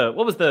 What was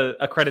the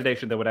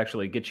accreditation that would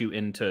actually get you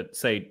into,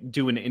 say,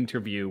 do an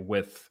interview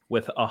with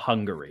a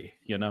Hungary,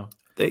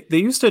 They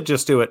used to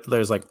just do it.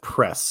 There's like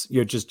press,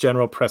 just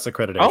general press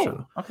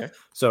accreditation. Oh, okay.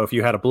 So if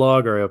you had a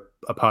blog or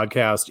a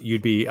podcast,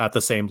 you'd be at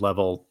the same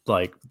level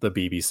like the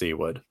BBC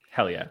would.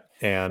 Hell yeah.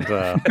 And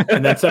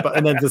then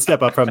the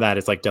step up from that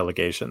is like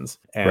delegations.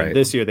 And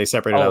This year they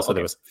separated out, so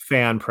there was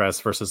fan press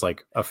versus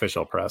like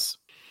official press,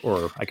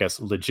 or I guess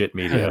legit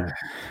media.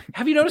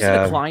 Have you noticed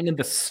a decline in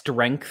the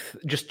strength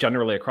just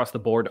generally across the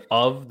board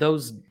of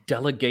those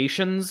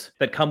delegations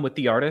that come with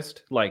the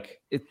artist? Like,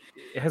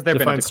 has there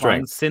been a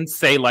decline since,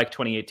 say, like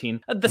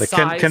 2018?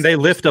 Can they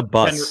lift a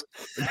bus?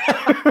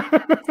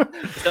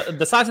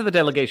 The size of the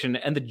delegation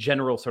and the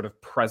general sort of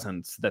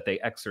presence that they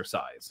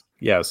exercise.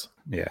 Yes.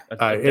 Yeah.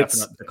 A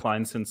definite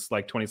decline since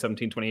like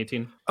 2017,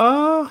 2018.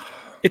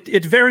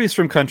 It varies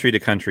from country to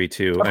country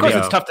too. Of course,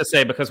 it's tough to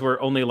say because we're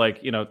only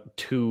like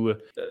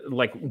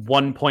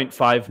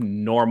 1.5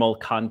 normal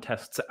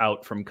contests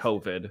out from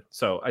COVID.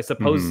 So I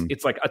suppose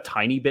it's like a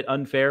tiny bit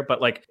unfair.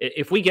 But like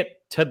if we get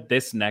to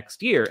this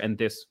next year and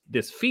this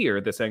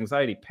fear, this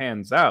anxiety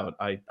pans out,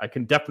 I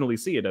can definitely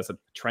see it as a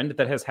trend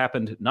that has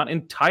happened not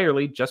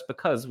entirely just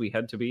because we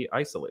had to be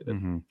isolated.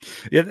 Mm-hmm.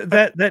 Yeah,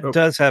 that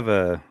does have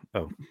a.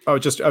 I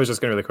was just going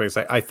to really quick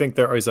say, I think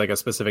there is like a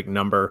specific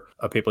number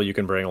of people you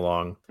can bring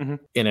along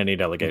in any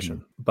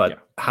delegation, but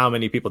how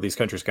many people these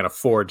countries can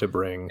afford to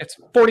bring? It's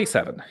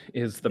 47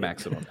 is the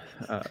maximum.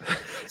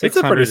 It's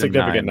a pretty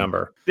significant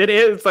number. It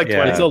is like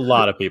 20. It's a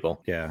lot of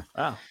people. Yeah.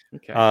 Oh,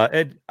 okay.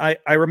 And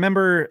I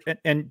remember,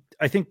 and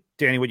I think,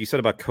 Danny, what you said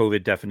about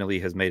COVID definitely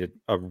has made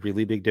a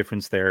really big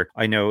difference there.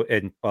 I know,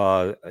 and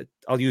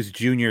I'll use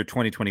Junior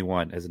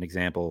 2021 as an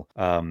example.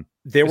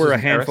 There were a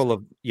handful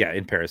of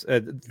in Paris.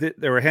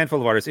 There were a handful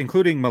of artists,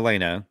 including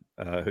Milena,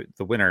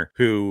 the winner,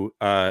 who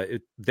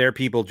their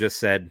people just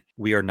said,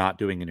 "We are not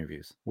doing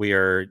interviews.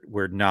 We're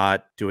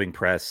not doing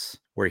press.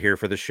 We're here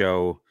for the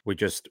show.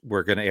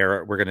 We're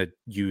gonna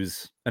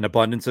use an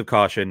abundance of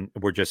caution.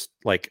 We're just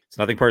like, it's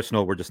nothing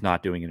personal. We're just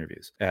not doing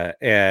interviews."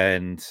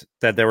 And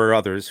that there were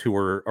others who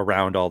were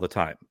around all the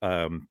time.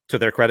 To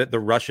their credit, the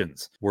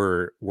Russians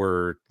were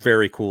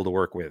very cool to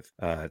work with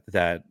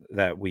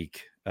that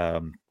week.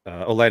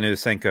 Olena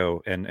Usenko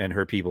and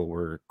her people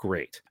were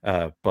great.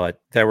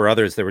 But there were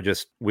others that were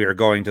just, we are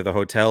going to the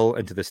hotel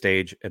and to the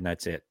stage and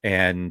that's it.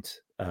 And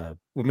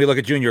when we look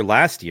at Junior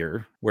last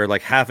year, where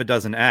like half a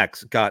dozen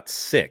acts got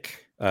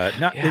sick.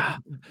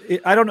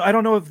 I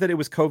don't know if that it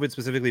was COVID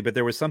specifically, but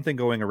there was something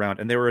going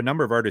around, and there were a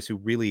number of artists who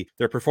really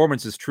their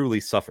performances truly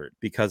suffered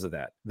because of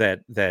that.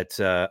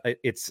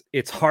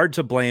 It's hard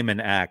to blame an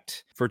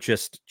act for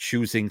just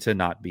choosing to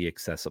not be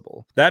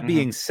accessible. That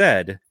being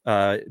said,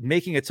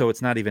 making it so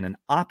it's not even an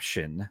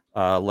option,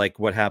 like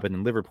what happened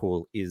in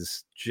Liverpool,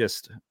 is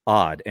just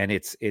odd, and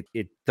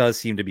it does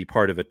seem to be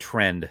part of a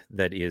trend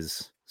that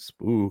is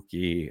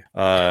spooky.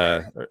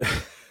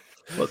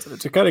 Well,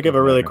 to kind of give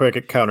a really quick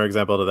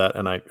counterexample to that,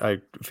 and I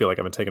feel like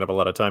I've been taking up a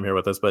lot of time here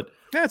with this, but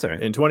that's all right.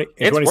 In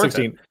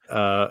 2016,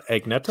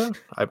 Agneta,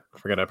 I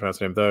forget how to pronounce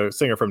her name, the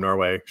singer from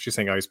Norway, she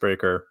sang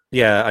Icebreaker.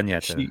 Yeah,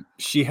 Agneta.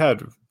 She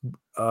had,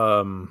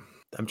 I'm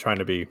trying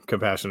to be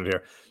compassionate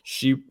here.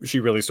 She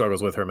really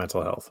struggles with her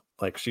mental health.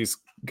 Like, she's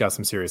got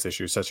some serious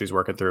issues that she's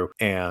working through,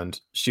 and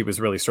she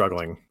was really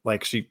struggling.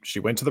 Like, she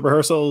went to the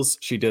rehearsals,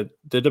 she did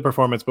the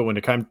performance, but when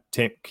it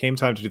came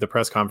time to do the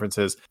press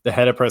conferences, the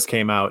head of press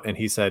came out and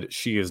he said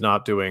she is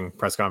not doing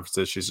press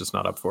conferences. She's just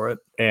not up for it.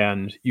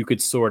 And you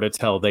could sort of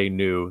tell they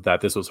knew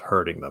that this was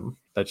hurting them,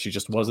 that she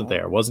just wasn't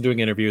there, wasn't doing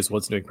interviews,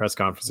 wasn't doing press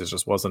conferences,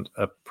 just wasn't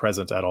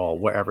present at all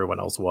where everyone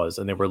else was,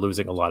 and they were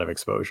losing a lot of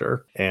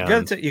exposure. And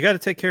you got to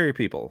take care of your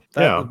people.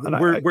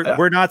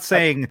 We're not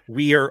saying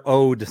we are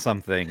owed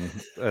something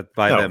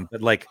by them,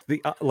 but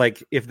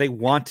like if they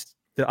want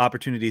the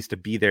opportunities to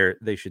be there,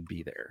 they should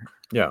be there.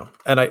 Yeah,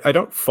 and I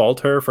don't fault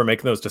her for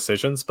making those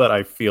decisions, but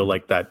I feel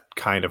like that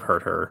kind of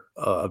hurt her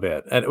a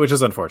bit, and which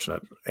is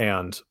unfortunate.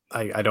 And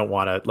I don't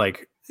want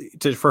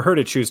to for her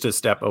to choose to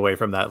step away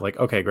from that. Like,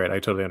 okay, great, I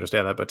totally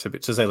understand that, but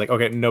to say like,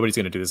 okay, nobody's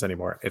going to do this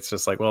anymore, it's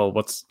just like, well,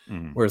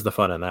 where's the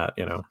fun in that,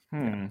 you know?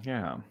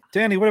 Yeah.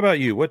 Danny, what about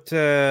you? What's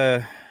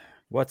a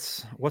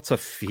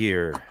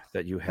fear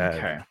that you have?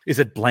 Okay. Is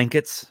it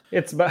blankets?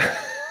 It's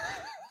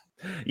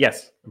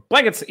yes,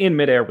 blankets in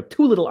midair with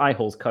two little eye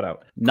holes cut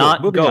out. Cool.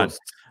 Not ghosts.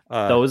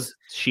 Those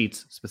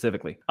sheets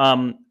specifically.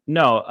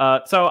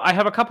 No. So I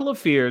have a couple of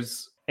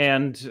fears,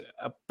 and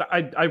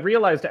I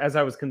realized as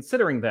I was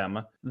considering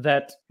them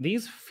that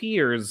these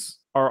fears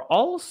are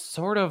all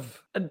sort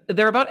of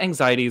they're about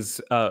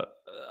anxieties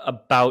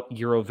about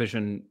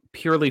Eurovision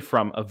purely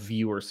from a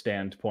viewer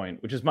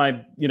standpoint, which is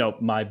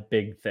my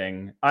big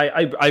thing.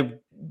 I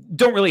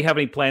don't really have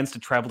any plans to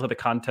travel to the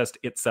contest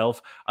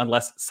itself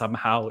unless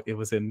somehow it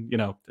was in,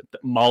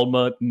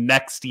 Malmö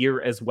next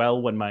year as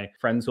well, when my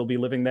friends will be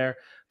living there.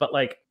 But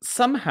like,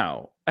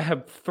 somehow I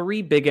have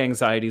three big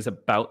anxieties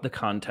about the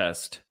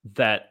contest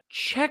that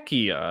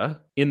Czechia,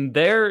 in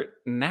their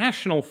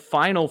national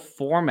final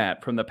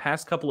format from the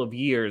past couple of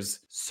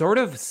years, sort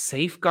of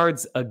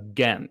safeguards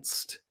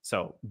against.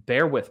 So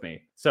bear with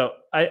me. So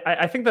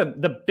I think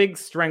that the big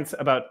strengths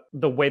about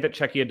the way that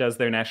Czechia does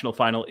their national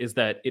final is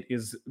that it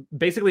is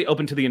basically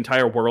open to the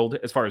entire world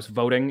as far as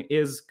voting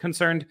is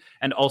concerned.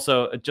 And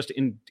also just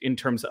in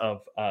terms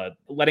of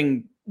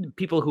letting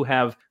people who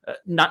have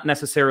not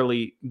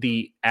necessarily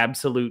the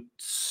absolute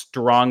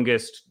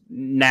strongest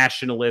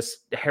nationalist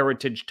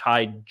heritage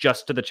tied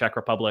just to the Czech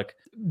Republic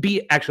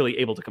be actually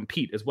able to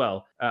compete as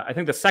well. I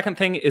think the second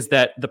thing is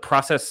that the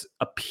process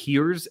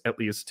appears, at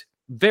least,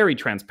 very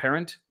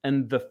transparent.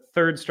 And the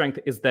third strength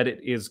is that it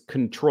is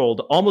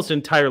controlled almost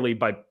entirely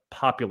by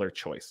popular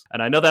choice.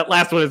 And I know that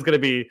last one is going to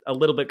be a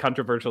little bit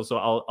controversial, so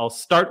I'll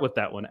start with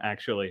that one,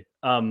 actually.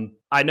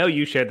 I know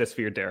you shared this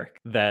fear, Derek,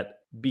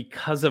 that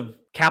because of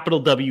capital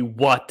W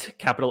what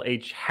capital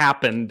H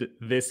happened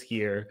this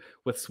year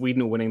with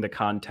Sweden winning the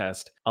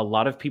contest, a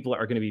lot of people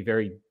are going to be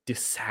very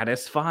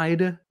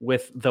dissatisfied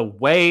with the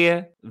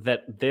way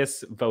that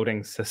this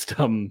voting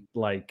system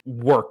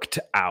worked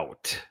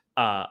out.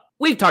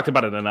 We've talked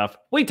about it enough.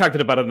 We talked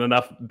about it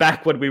enough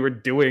back when we were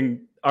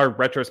doing our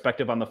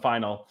retrospective on the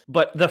final.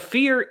 But the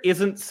fear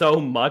isn't so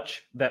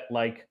much that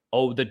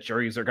the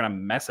juries are going to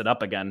mess it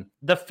up again.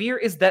 The fear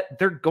is that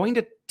they're going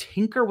to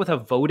tinker with a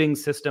voting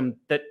system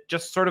that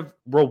just sort of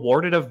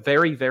rewarded a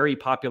very, very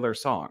popular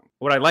song.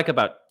 What I like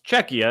about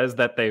Czechia is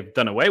that they've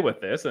done away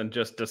with this and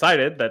just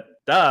decided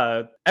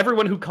that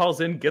everyone who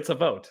calls in gets a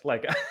vote.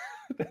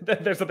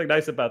 There's something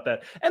nice about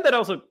that. And that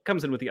also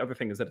comes in with the other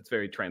thing is that it's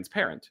very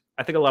transparent.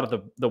 I think a lot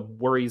of the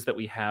worries that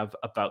we have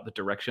about the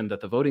direction that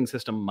the voting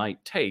system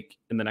might take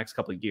in the next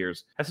couple of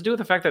years has to do with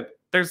the fact that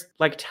there's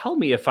tell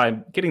me if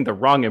I'm getting the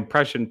wrong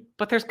impression,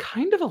 but there's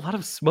kind of a lot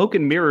of smoke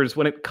and mirrors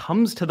when it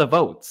comes to the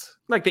votes.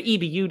 The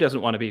EBU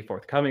doesn't want to be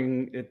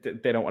forthcoming.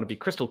 They don't want to be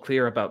crystal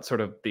clear about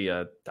sort of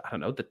the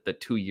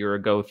 2 year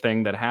ago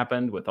thing that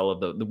happened with all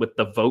of with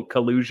the vote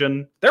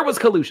collusion. There was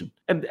collusion.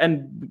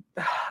 And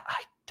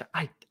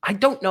I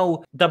don't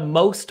know the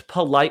most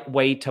polite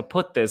way to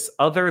put this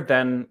other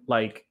than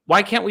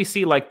why can't we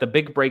see the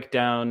big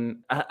breakdown?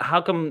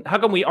 How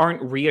come we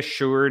aren't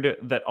reassured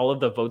that all of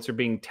the votes are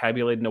being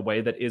tabulated in a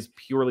way that is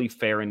purely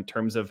fair in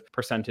terms of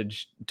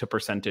percentage to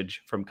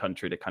percentage from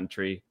country to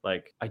country?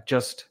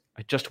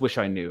 I just wish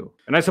I knew.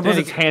 And I suppose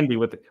it's handy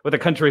with a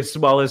country as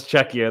small as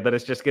Czechia that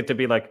it's just get to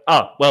be like,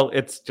 oh, well,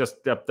 it's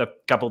just a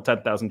couple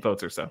 10,000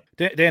 votes or so.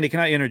 Danny, can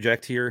I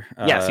interject here?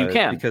 Yes, you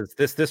can. Because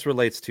this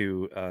relates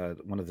to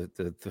one of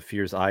the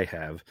fears I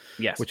have,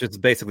 yes, which is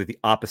basically the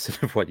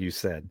opposite of what you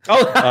said.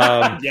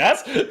 Oh,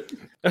 yes?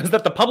 Is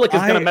that the public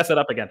is going to mess it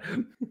up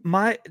again?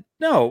 My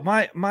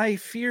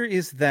fear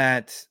is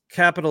that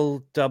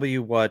capital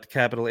W what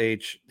capital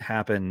H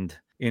happened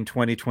in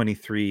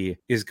 2023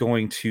 is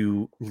going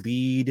to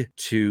lead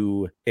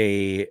to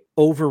a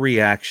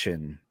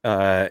overreaction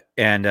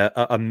and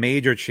a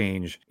major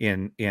change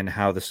in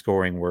how the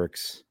scoring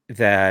works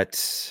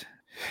that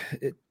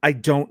I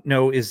don't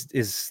know is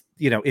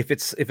if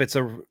it's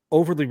a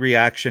overly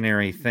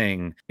reactionary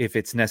thing, if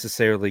it's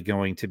necessarily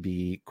going to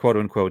be quote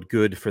unquote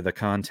good for the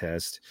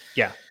contest.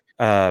 Yeah.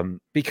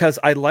 Because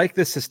I like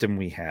the system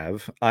we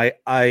have.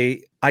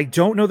 I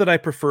don't know that I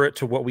prefer it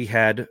to what we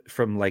had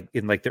from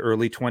in the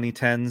early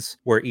 2010s,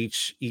 where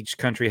each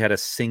country had a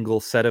single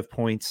set of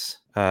points.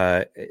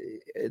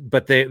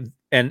 But there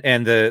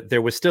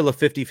was still a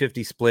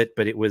 50-50 split,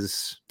 but it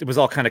was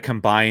all kind of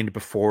combined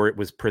before it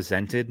was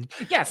presented.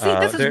 Yeah, see,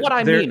 this is what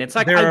I mean. It's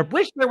like I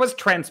wish there was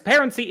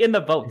transparency in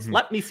the votes. Mm-hmm.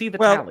 Let me see the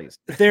tallies.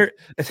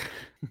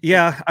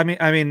 Yeah,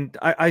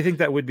 I think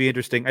that would be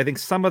interesting. I think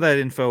some of that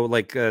info,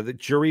 like the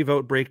jury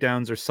vote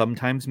breakdowns, are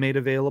sometimes made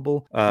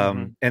available.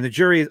 And the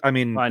jury, I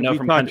know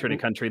from country to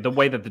country, the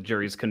way that the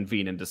juries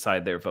convene and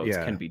decide their votes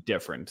can be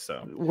different.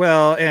 So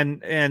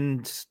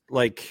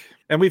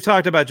and we've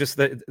talked about just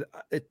the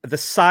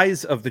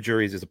size of the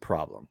juries is a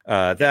problem.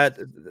 That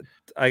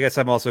I guess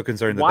I'm also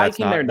concerned that that's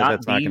not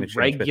going to change.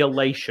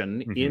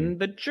 Regulation in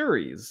the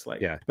juries?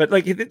 But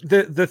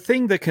the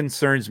thing that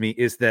concerns me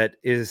is that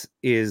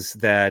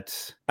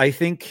I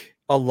think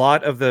a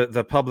lot of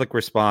the public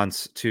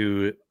response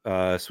to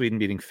Sweden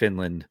beating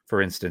Finland,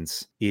 for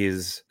instance,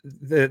 is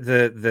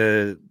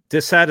the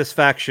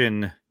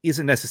dissatisfaction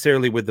isn't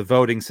necessarily with the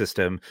voting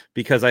system,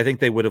 because I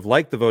think they would have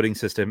liked the voting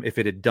system if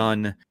it had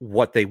done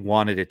what they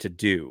wanted it to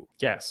do.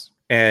 Yes.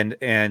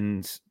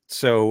 And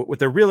so what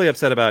they're really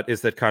upset about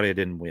is that Karja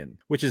didn't win,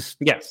 which is...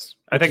 Yes.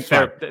 I think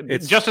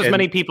it's just as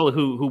many people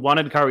who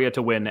wanted Karja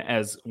to win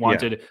as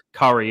wanted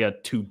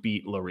Karja to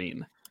beat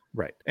Loreen.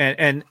 Right.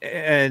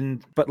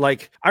 But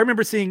I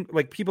remember seeing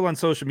people on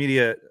social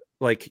media,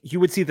 you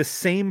would see the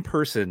same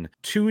person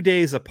 2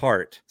 days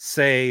apart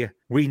say,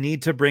 we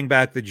need to bring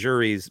back the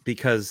juries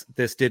because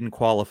this didn't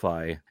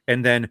qualify.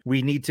 And then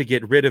we need to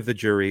get rid of the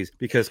juries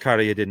because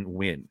Karja didn't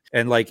win.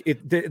 And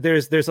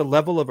there's a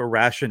level of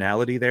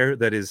irrationality there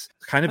that is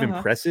kind of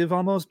impressive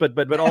almost,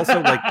 but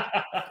also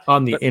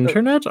on the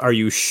internet. Are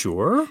you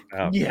sure?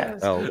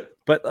 Yes.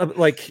 But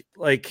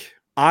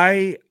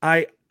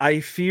I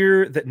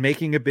fear that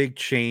making a big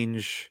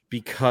change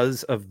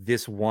because of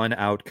this one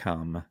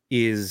outcome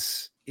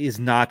is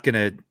not going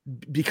to,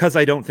 because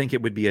I don't think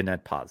it would be a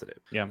net positive.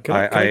 Yeah. Can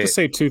I just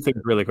say two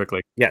things really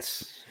quickly?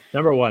 Yes.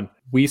 Number one,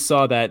 we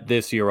saw that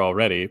this year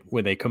already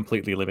when they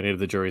completely eliminated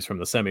the juries from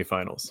the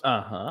semifinals,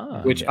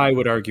 which I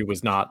would argue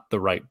was not the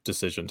right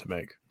decision to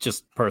make.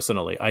 Just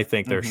personally, I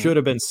think there should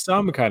have been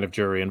some kind of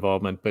jury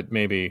involvement, but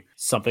maybe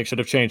something should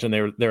have changed, and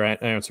their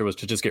answer was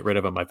to just get rid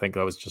of them. I think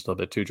that was just a little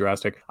bit too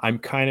drastic. I'm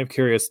kind of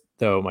curious,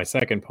 though. My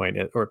second point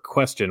or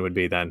question would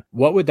be then,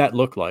 what would that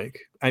look like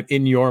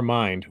in your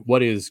mind?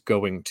 What is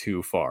going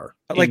too far?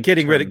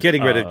 Getting rid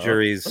of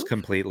juries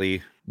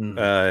completely.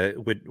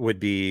 Would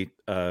be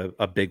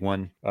a big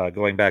one.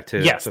 Going back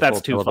to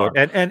that's too far.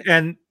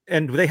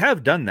 And they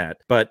have done that,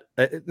 but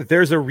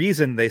there's a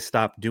reason they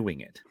stopped doing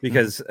it,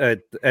 because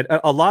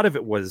a lot of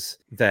it was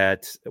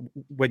that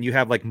when you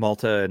have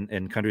Malta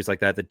and countries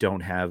like that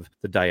don't have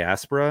the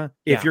diaspora,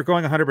 if you're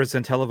going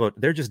 100% televote,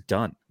 they're just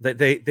done.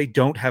 They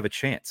don't have a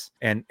chance,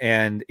 and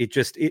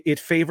it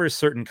favors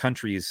certain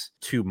countries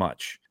too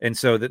much. And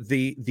so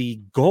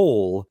the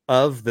goal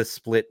of the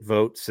split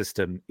vote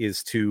system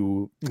is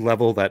to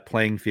level that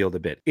playing field a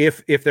bit.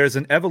 If there's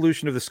an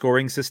evolution of the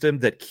scoring system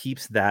that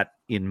keeps that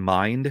in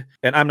mind,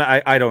 and I'm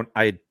not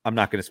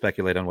going to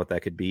speculate on what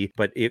that could be,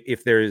 but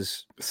if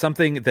there's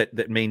something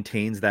that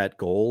maintains that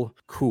goal,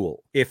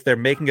 cool. If they're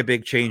making a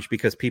big change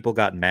because people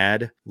got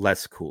mad,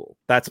 less cool.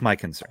 That's my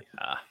concern.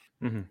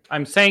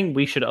 I'm saying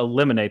we should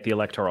eliminate the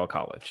Electoral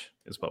College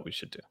is what we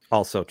should do.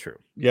 Also true.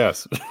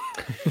 Yes.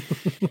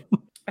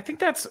 I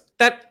think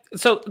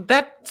so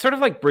that sort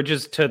of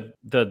bridges to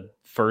the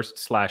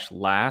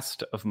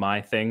first/last of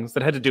my things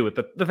that had to do with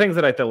the things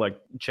that I feel like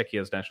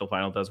Czechia's national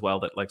final does well,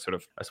 that sort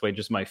of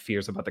assuages my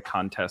fears about the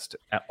contest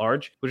at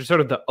large, which is sort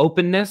of the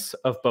openness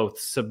of both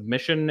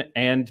submission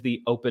and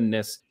the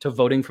openness to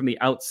voting from the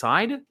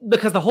outside.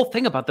 Because the whole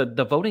thing about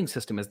the voting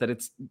system is that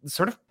it's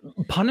sort of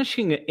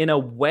punishing in a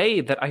way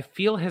that I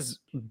feel has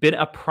been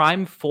a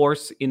prime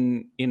force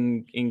in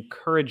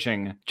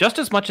encouraging, just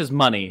as much as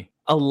money,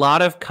 a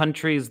lot of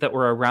countries that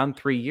were around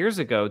 3 years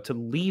ago to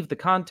leave the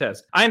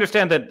contest. I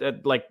understand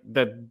that like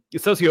the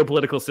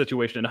socio-political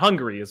situation in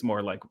Hungary is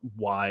more like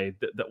why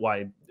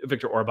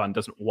Viktor Orban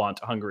doesn't want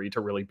Hungary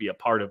to really be a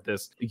part of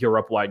this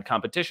Europe-wide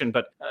competition.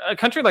 But a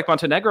country like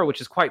Montenegro,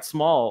 which is quite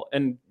small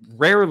and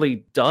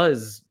rarely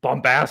does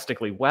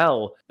bombastically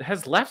well,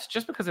 has left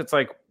just because it's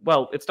like,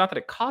 well, it's not that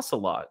it costs a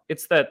lot.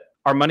 It's that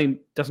our money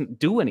doesn't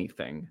do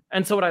anything.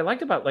 And so what I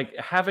liked about like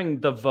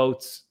having the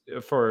votes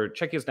for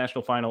Czechia's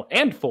national final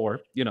and for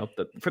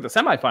the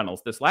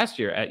semifinals this last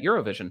year at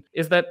Eurovision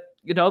is that,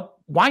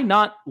 why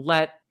not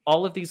let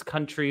all of these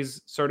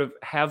countries sort of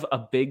have a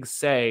big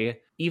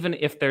say, even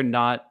if they're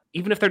not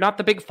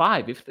the big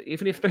five,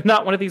 even if they're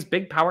not one of these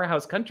big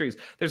powerhouse countries,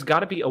 there's got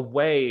to be a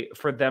way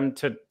for them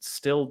to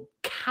still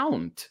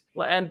count.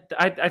 And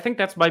I think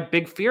that's my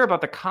big fear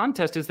about the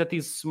contest is that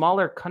these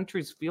smaller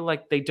countries feel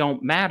like they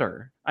don't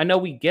matter. I know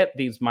we get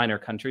these minor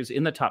countries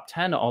in the top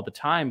 10 all the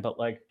time, but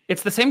like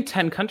it's the same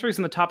 10 countries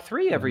in the top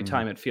 3 every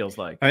time, it feels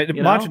like.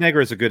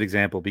 Montenegro is a good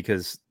example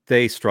because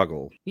they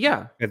struggle.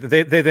 Yeah.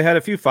 They had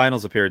a few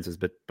finals appearances,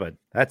 but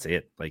that's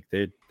it. Like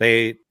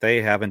they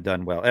haven't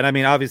done well. And I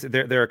mean, obviously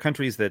there are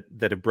countries that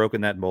have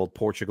broken that mold.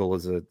 Portugal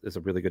is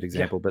a really good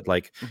example, but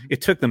like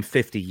it took them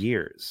 50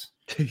 years.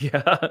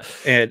 Yeah.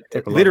 And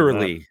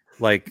literally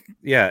like,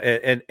 yeah.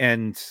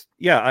 And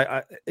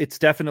yeah, it's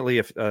definitely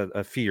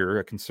a fear,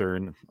 a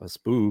concern, a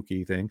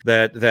spooky thing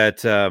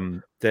that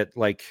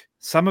like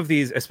some of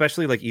these,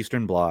 especially like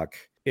Eastern Bloc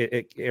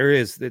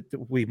areas that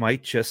we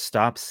might just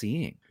stop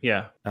seeing.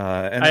 Yeah.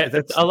 And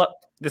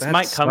this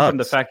might come from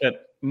the fact that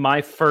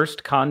my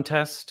first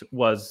contest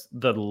was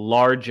the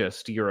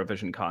largest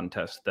Eurovision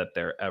contest that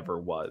there ever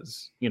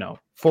was.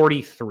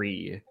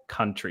 43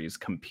 countries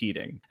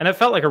competing. And it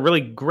felt like a really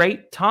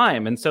great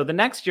time. And so the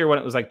next year when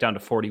it was like down to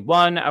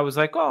 41, I was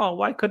like, oh,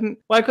 why couldn't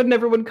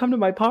everyone come to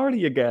my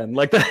party again?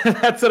 Like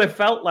that's what I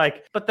felt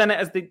like. But then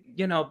as the,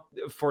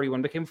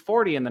 41 became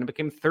 40 and then it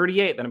became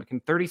 38, then it became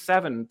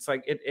 37. It's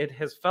like it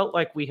has felt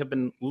like we have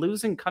been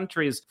losing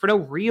countries for no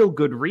real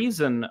good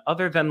reason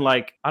other than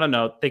like, I don't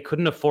know, they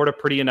couldn't afford a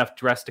pretty enough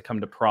dress to come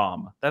to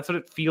prom. That's what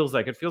it feels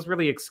like. It feels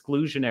really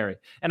exclusionary.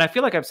 And I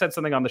feel like I've said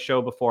something on the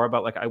show before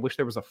about like, I wish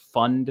there was a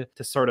fund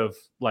to sort of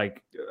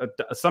like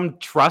some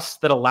trust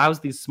that allows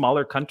these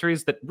smaller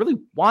countries that really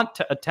want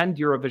to attend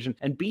Eurovision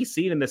and be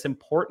seen in this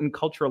important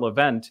cultural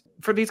event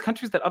for these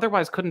countries that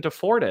otherwise couldn't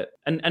afford it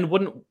and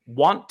wouldn't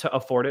want to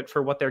afford it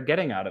for what they're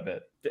getting out of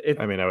it.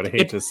 I would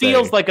hate to say it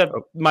feels like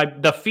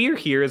the fear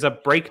here is a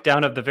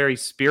breakdown of the very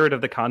spirit of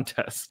the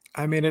contest.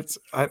 I mean,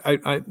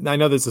 I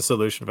know there's a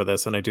solution for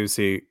this, and I do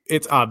see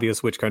it's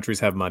obvious which countries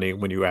have money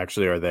when you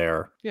actually are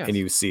there and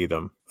you see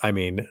them. I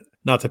mean,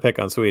 not to pick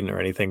on Sweden or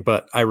anything,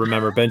 but I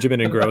remember Benjamin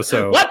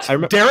Ingrosso.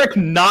 What? Derek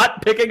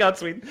not picking on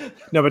Sweden?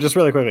 No, but just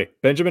really quickly,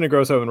 Benjamin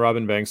Ingrosso and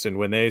Robin Bankston,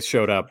 when they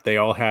showed up, they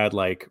all had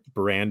like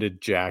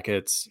branded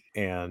jackets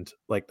and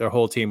like their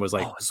whole team was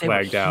like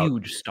swagged out.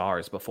 Huge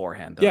stars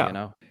beforehand,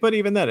 though, But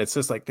even then, it's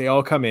just like they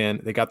all come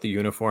in, they got the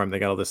uniform, they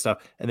got all this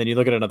stuff, and then you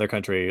look at another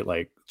country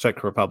like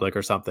Czech Republic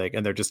or something,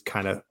 and they're just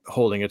kind of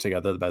holding it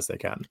together the best they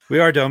can. We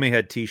Are Domi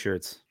had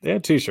T-shirts. They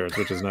had T-shirts,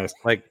 which is nice.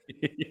 Like,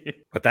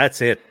 but that's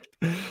it.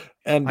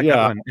 And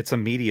it's a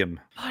medium.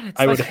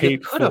 I would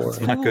hate could have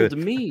fooled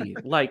me.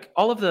 Like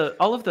all of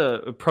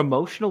the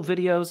promotional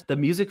videos, the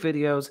music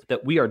videos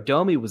that We Are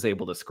Domi was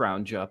able to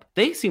scrounge up,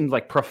 they seemed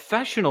like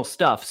professional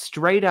stuff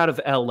straight out of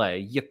LA.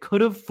 You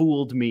could have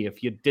fooled me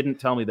if you didn't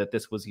tell me that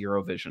this was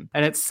Eurovision.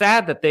 And it's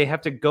sad that they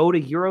have to go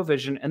to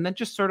Eurovision and then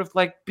just sort of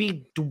like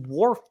be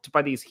dwarfed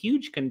by these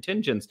huge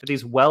contingents to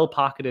these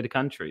well-pocketed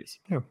countries.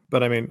 Yeah,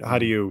 but I mean, how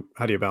do you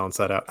balance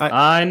that out?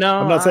 I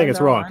know. I'm not saying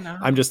it's wrong.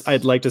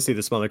 I'd like to see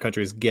the smaller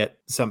countries get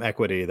some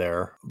equity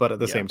there, but at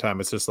the same time,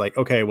 it's just like,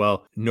 okay,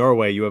 well,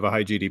 Norway, you have a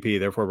high GDP,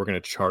 therefore we're going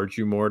to charge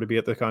you more to be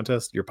at the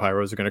contest. Your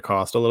pyros are going to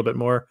cost a little bit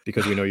more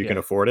because we know you can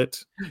afford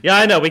it. Yeah,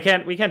 I know. We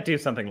can't do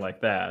something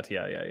like that.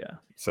 Yeah.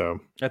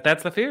 So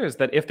that's the fear, is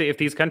that if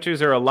these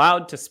countries are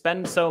allowed to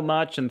spend so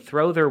much and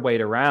throw their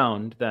weight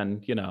around,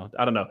 then,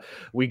 I don't know,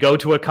 we go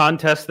to a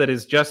contest that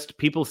is just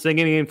people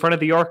singing in front of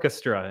the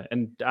orchestra.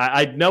 And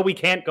I know we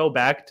can't go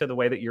back to the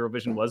way that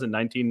Eurovision was in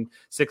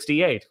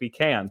 1968. We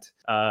can't.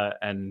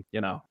 And,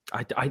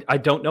 I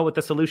don't know what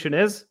the solution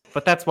is,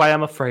 but that's why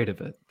I'm afraid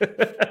of it.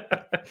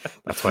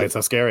 That's why it's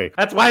so scary.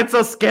 That's why it's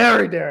so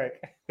scary,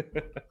 Derek.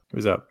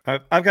 Who's up?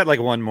 I've got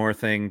like one more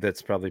thing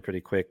that's probably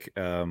pretty quick.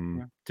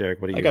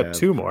 Derek, what do you have? I got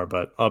two more,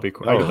 but I'll be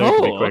quick.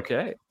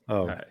 Okay.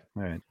 Oh,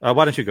 all right.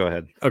 Why don't you go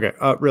ahead? Okay,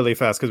 really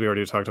fast, because we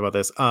already talked about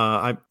this.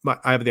 I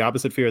have the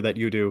opposite fear that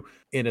you do,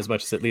 in as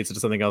much as it leads to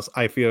something else.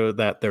 I fear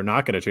that they're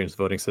not going to change the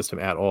voting system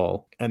at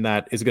all, and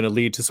that is going to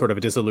lead to sort of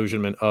a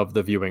disillusionment of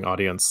the viewing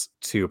audience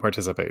to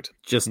participate.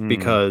 Just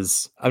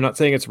because I'm not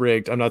saying it's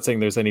rigged, I'm not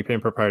saying there's any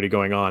impropriety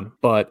going on,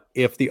 but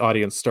if the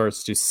audience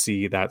starts to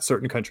see that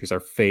certain countries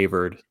are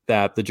favored,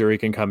 that the jury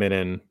can come in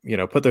and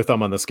put their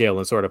thumb on the scale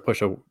and sort of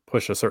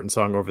push a certain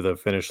song over the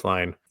finish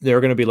line,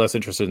 they're going to be less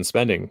interested in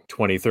spending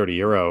 20-30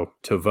 euro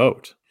to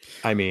vote.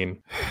 I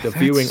mean, the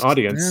viewing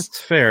audience.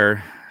 That's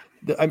fair.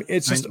 I mean,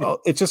 it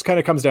just kind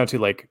of comes down to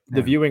like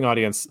the viewing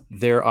audience,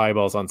 their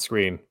eyeballs on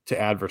screen, to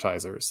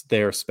advertisers.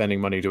 They're spending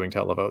money doing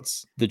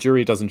televotes. The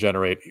jury doesn't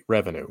generate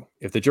revenue.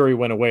 If the jury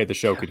went away, the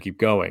show could keep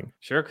going.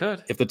 Sure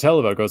could. If the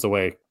televote goes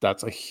away,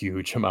 that's a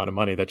huge amount of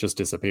money that just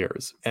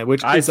disappears. And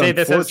which I say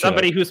this as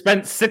somebody who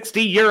spent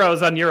 60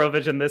 euros on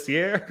Eurovision this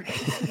year.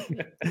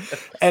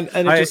 and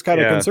it just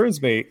kind of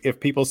concerns me if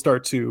people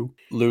start to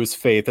lose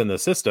faith in the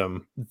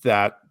system,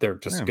 that they're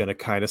just going to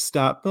kind of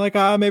stop. Like,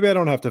 maybe I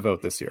don't have to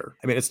vote this year.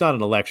 I mean, it's not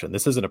an election.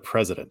 This isn't a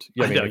president.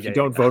 I mean, if you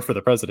don't vote for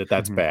the president,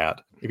 that's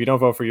bad. If you don't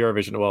vote for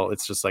Eurovision, well,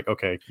 it's just like,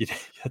 okay,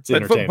 it's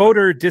entertainment. But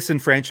voter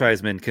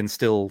disenfranchisement can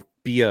still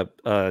be an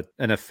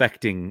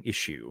affecting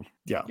issue.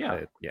 Yeah.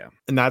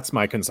 And that's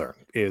my concern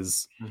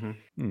is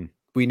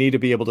we need to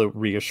be able to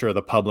reassure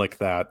the public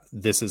that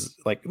this is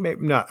like,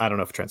 maybe not, I don't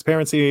know if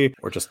transparency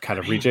or just kind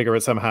of rejigger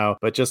it somehow,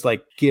 but just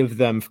like give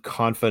them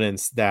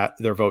confidence that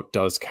their vote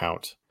does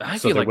count. I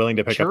so feel they're like willing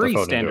to pick up the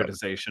phone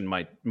standardization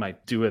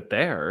might do it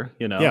there.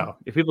 You know, Yeah.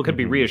 If people could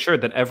be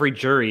reassured that every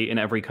jury in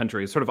every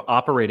country is sort of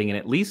operating in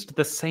at least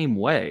the same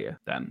way,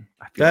 then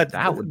I feel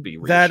that would be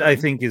reassuring. That I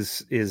think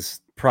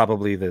is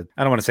probably the,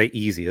 I don't want to say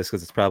easiest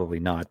because it's probably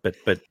not, but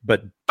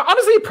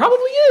honestly, it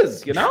probably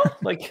is, you know,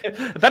 like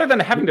better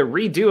than having to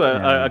redo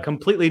a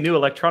completely new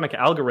electronic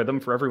algorithm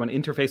for everyone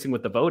interfacing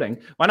with the voting.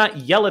 Why not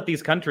yell at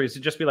these countries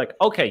to just be like,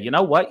 okay, you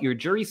know what? Your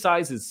jury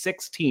size is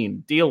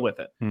 16. Deal with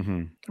it. I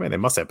mean, they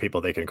must have people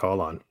they can call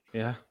on.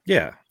 Yeah.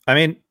 I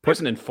mean,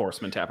 there's an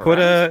enforcement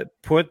apparatus.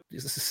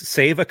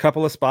 Save a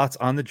couple of spots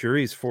on the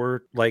juries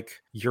for like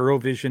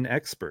Eurovision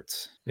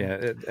experts.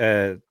 Yeah.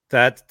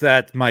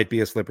 That might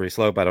be a slippery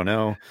slope. I don't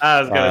know.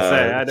 I was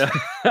gonna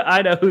say,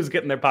 I know who's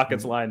getting their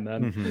pockets lined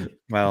then.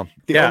 Well,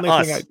 the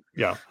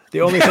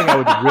only thing I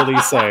would really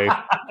say,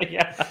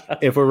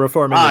 if we're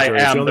reforming the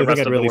juries, the only thing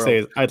I'd really say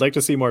is I'd like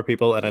to see more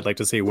people, and I'd like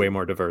to see way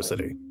more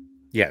diversity.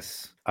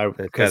 Yes,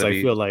 because I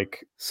feel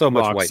like so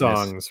much rock whiteness.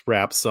 songs,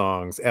 rap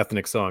songs,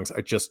 ethnic songs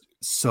are just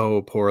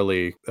so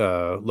poorly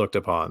looked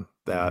upon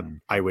that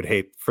I would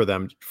hate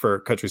for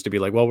countries to be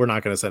like, well, we're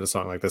not going to send a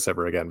song like this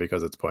ever again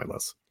because it's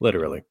pointless.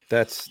 Literally.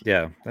 That's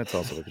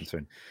also a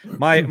concern.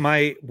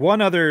 My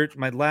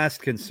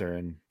last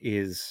concern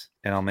is,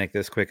 and I'll make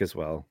this quick as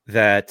well,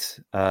 that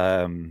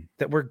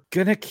we're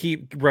gonna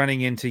keep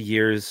running into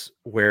years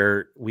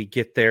where we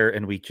get there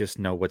and we just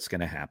know what's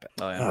gonna happen.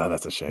 Oh,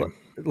 that's a shame.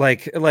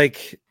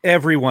 Like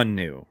everyone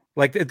knew.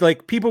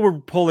 Like people were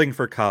pulling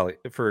for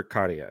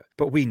Karia,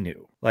 but we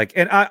knew. Like,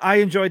 and I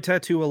enjoyed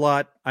Tattoo a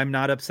lot. I'm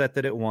not upset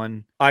that it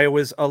won. I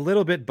was a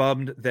little bit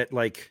bummed that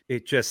like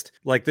it just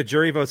like the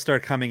jury votes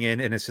start coming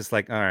in and it's just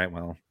like, all right,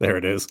 well, there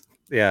it is.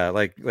 Yeah,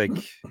 like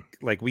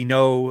we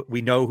know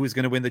who's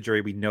going to win the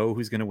jury. We know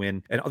who's going to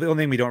win, and the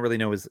only thing we don't really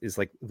know is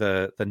like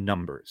the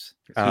numbers.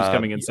 Who's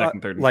coming in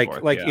second, third, and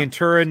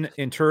fourth.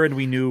 In Turin,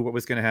 we knew what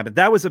was going to happen.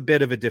 That was a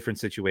bit of a different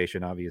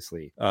situation,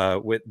 obviously,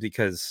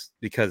 because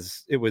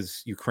it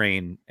was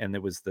Ukraine and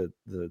it was the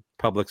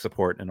public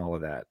support and all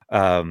of that.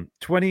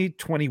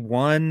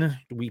 2021,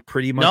 we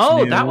pretty much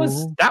knew. that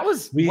was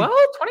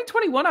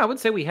 2021. I would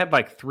say we had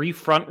like 3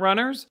 front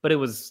runners, but it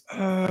was.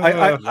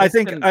 I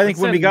think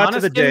when we got to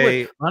the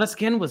day.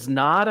 Måneskin was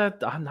not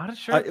a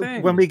sure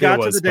thing. When we got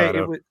to the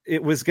day,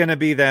 it was going to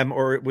be them,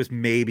 or it was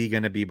maybe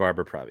going to be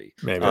Barbara Pravi.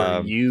 Maybe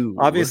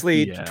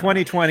obviously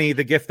 2020,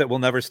 the gift that will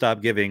never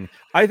stop giving.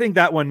 I think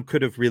that one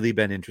could have really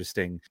been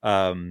interesting.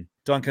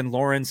 Duncan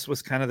Lawrence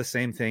was kind of the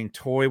same thing.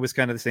 Toy was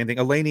kind of the same thing.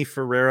 Eleni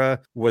Ferreira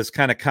was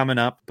kind of coming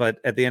up, but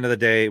at the end of the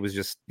day, it was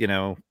just, you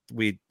know,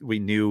 we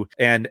knew,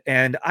 and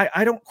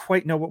I don't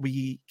quite know what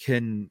we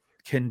can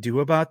do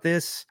about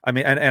this. I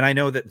mean, and I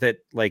know that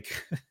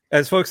like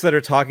as folks that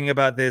are talking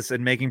about this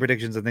and making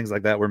predictions and things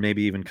like that, we're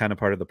maybe even kind of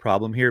part of the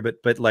problem here.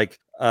 But like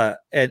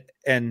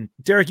and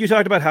Derek, you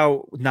talked about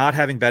how not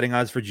having betting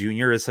odds for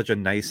Junior is such a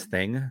nice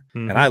thing,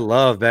 and I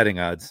love betting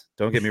odds.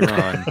 Don't get me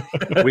wrong.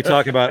 we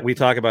talk about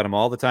them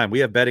all the time. We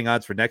have betting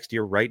odds for next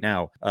year right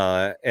now,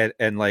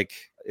 and like.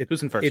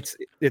 Who's in first?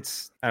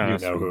 It's I don't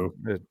know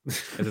who.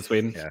 Is it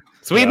Sweden? Yeah.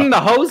 Sweden,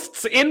 the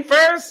hosts, in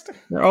first.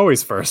 They're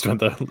always first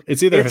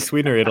it's either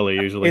Sweden or Italy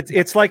usually.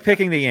 It's like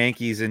picking the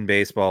Yankees in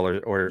baseball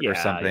or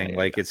something.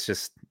 Like it's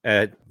just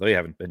they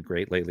haven't been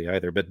great lately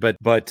either.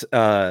 But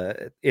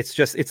it's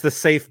the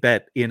safe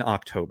bet in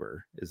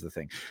October is the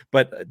thing.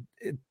 But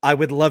I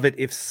would love it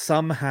if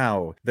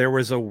somehow there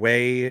was a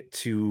way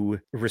to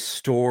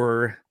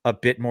restore a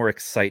bit more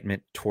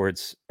excitement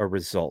towards a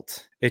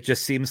result. It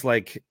just seems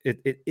like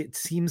it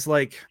seems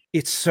like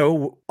it's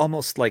so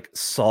almost like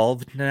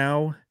solved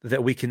now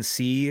that we can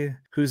see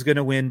who's going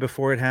to win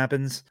before it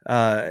happens.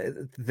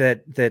 And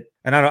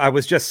I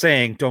was just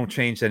saying, don't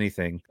change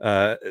anything,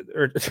 or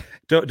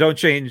don't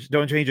change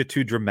it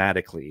too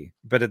dramatically.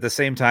 But at the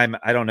same time,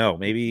 I don't know.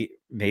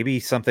 Maybe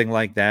something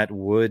like that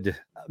would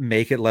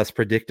make it less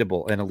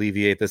predictable and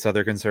alleviate this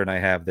other concern I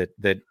have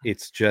that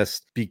it's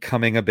just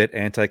becoming a bit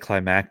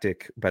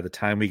anticlimactic by the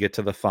time we get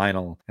to the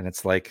final, and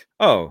it's like,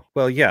 oh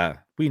well, yeah,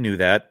 we knew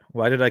that.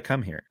 Why did I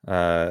come here?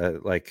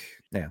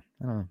 Yeah,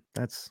 I don't know.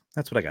 That's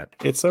what I got.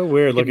 It's so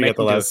weird looking at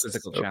the last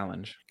physical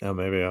challenge. Oh,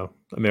 maybe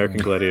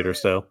American Gladiator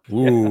style.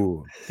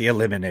 Ooh, the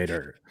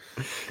Eliminator.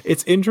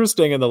 It's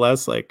interesting in the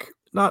last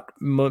not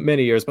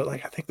many years, but I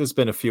think there's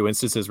been a few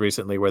instances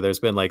recently where there's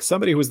been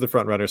somebody who's the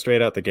front runner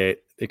straight out the gate.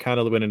 They kind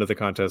of went into the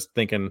contest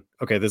thinking,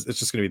 okay, it's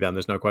just going to be them.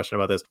 There's no question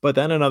about this. But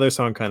then another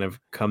song kind of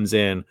comes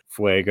in,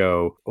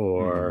 Fuego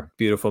or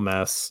Beautiful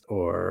Mess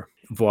or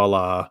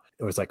Voila.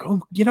 It was like,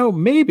 oh,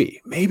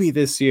 maybe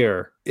this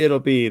year it'll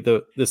be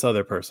this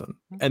other person,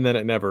 and then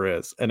it never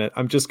is. And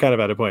I'm just kind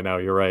of at a point now.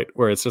 You're right,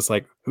 where it's just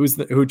like,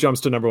 who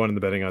jumps to number one in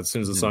the betting odds as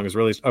soon as the song is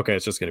released? Okay,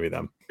 it's just going to be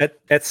them.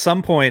 At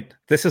some point,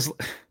 this is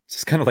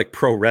kind of like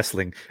pro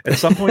wrestling. At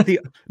some point,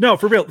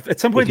 for real. At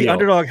some point, the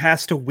underdog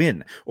has to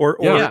win, or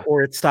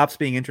it stops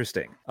being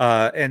interesting.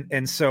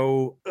 And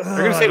so you're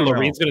gonna say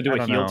Lorene's gonna do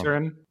a heel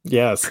turn.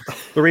 Yes,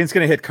 Lorene's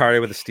gonna hit Kari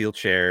with a steel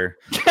chair.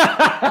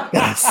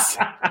 Yes,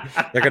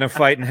 they're gonna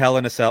fight in Hell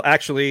in a Cell.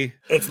 Actually,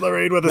 it's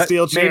Lorene with a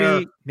steel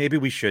chair. Maybe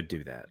we should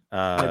do that.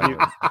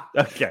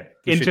 Okay,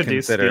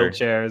 introduce steel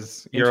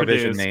chairs.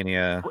 Eurovision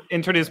Mania.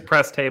 Introduce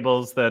press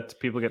tables that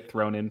people get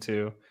thrown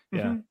into. Yeah.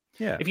 Mm-hmm.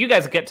 Yeah. If you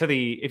guys get to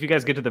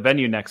the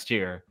venue next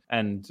year,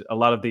 and a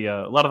lot of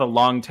the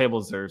long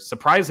tables are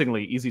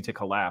surprisingly easy to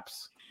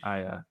collapse,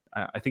 I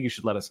think you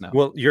should let us know.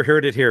 Well, you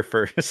heard it here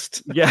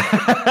first.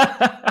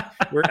 Yeah.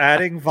 We're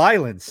adding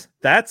violence.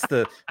 That's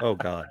oh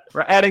god.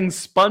 We're adding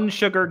spun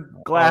sugar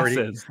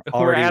glasses.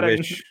 We're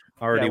adding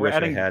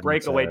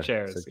breakaway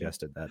chairs.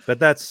 Suggested that, but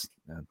that's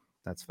fine.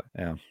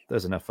 Yeah,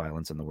 there's enough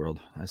violence in the world,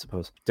 I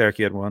suppose. Derek,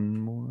 you had one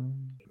more.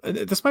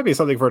 This might be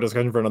something for a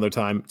discussion for another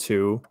time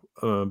too.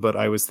 But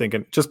I was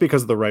thinking, just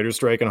because of the writer's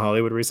strike in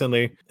Hollywood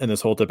recently, and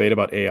this whole debate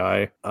about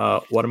AI,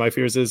 one of my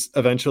fears is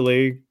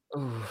eventually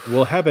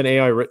we'll have an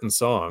AI written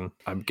song.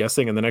 I'm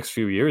guessing in the next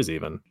few years,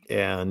 even,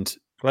 and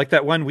like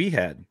that one we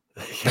had.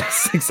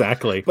 Yes,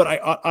 exactly. But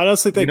I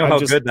honestly think how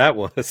good that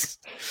was.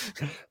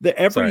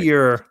 Every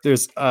year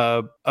there's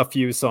a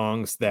few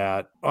songs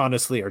that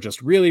honestly are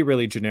just really,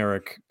 really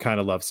generic kind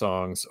of love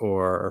songs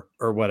or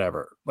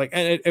whatever.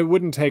 And it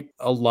wouldn't take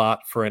a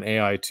lot for an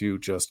AI to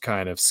just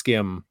kind of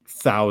skim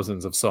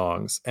thousands of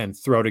songs and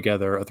throw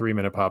together a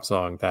 3-minute pop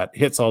song that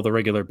hits all the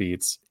regular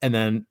beats and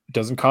then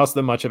doesn't cost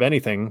them much of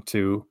anything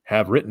to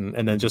have written,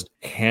 and then just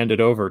hand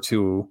it over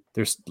to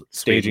their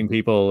staging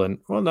people. And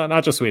well,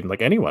 not just Sweden,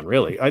 anyone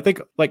really. I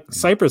think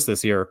Cyprus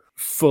this year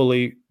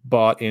fully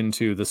bought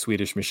into the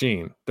Swedish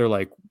machine. They're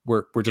like,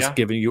 we're just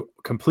giving you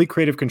complete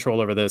creative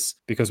control over this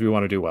because we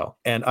want to do well.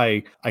 And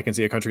I can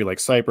see a country like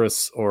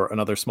Cyprus or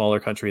another smaller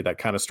country that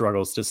kind of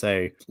struggles to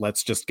say,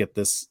 let's just get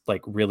this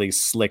really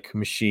slick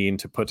machine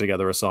to put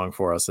together a song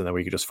for us, and then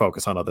we could just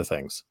focus on other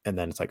things. And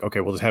then it's like,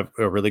 okay, we'll just have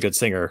a really good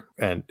singer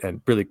and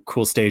really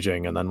cool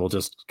staging, and then we'll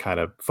just kind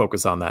of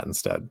focus on that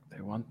instead.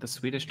 They want the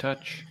Swedish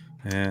touch.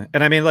 Yeah.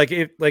 And I mean,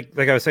 if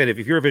I was saying, if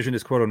Eurovision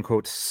is quote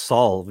unquote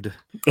solved,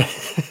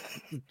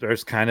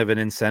 there's kind of an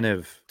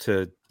incentive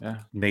to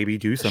maybe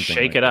do something.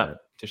 To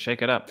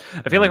shake it up.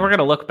 I feel like we're going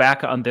to look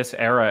back on this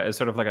era as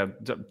sort of like a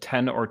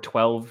 10 or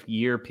 12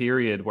 year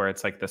period where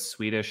it's like the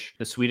Swedish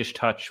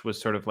touch was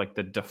sort of like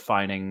the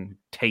defining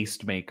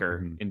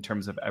tastemaker in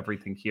terms of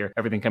everything here.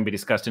 Everything can be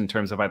discussed in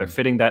terms of either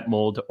fitting that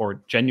mold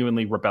or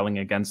genuinely rebelling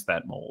against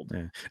that mold.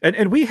 Yeah.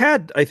 And we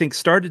had, I think,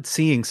 started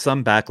seeing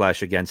some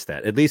backlash against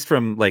that, at least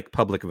from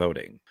public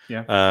voting.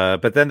 Yeah.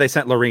 But then they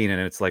sent Lorene,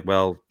 and it's like,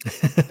 well,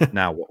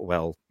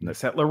 they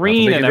sent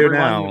Lorene, and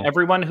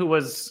everyone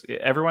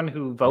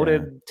who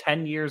voted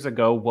 10 years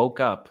ago woke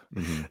up.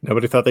 Mm-hmm.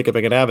 Nobody thought they could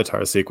make an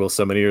Avatar sequel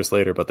so many years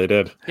later, but they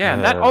did. Yeah,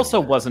 that also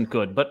wasn't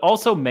good, but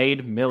also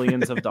made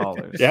millions of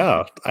dollars.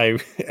 Yeah, I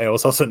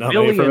was also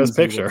nominated for Best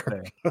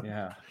Picture.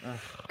 Yeah.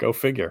 Go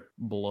figure.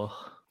 Blah.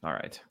 All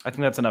right. I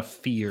think that's enough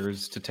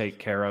fears to take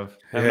care of.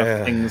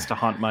 Enough things to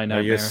haunt my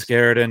nightmares. Are you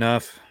scared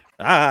enough?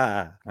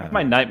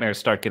 My nightmares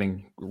start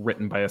getting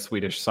written by a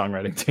Swedish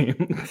songwriting team.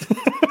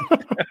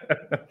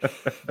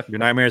 Your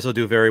nightmares will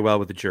do very well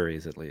with the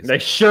juries, at least. They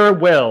sure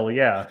will,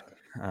 yeah.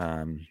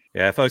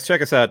 Yeah, folks,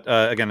 check us out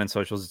again on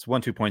socials. It's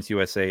 12 Points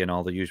USA in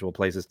all the usual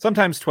places.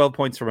 Sometimes 12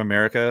 Points from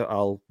America,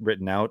 all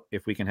written out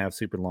if we can have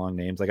super long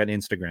names. Like on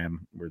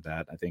Instagram, we're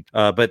that, I think.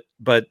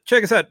 But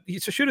check us out.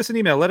 Shoot us an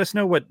email. Let us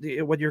know what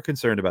you're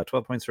concerned about.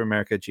 12 Points from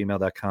America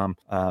 @gmail.com.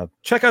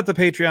 Check out the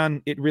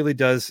Patreon. It really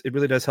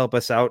does help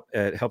us out.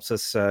 It helps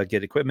us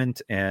get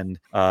equipment, and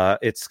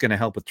it's going to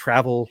help with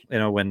travel.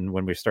 When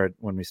we start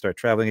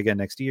traveling again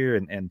next year,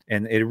 and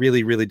it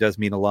really does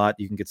mean a lot.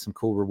 You can get some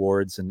cool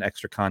rewards and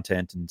extra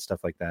content and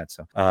stuff like that. that.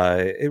 So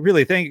it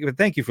really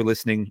thank you for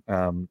listening.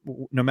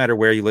 No matter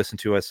where you listen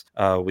to us,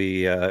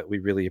 we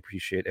really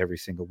appreciate every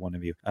single one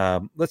of you.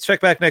 Let's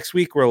check back next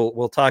week.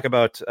 We'll talk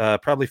about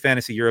probably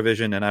fantasy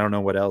Eurovision, and I don't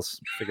know what else.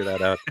 Figure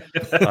that out.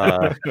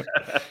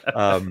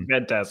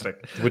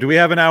 Fantastic. Do we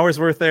have an hour's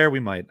worth there? We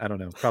might. I don't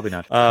know. Probably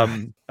not.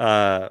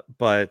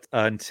 But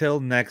until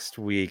next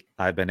week,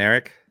 I've been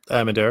Eric.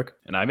 I'm in Derek.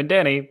 And I'm in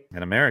Danny.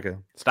 In America.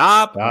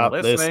 Stop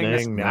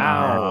listening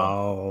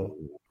now.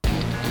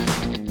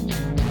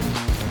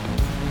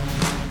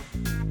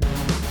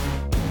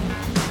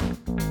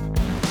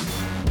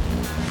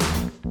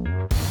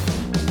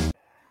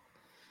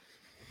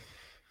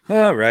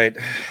 All right.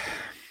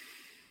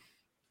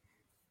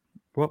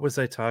 What was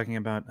I talking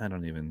about? I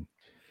don't even.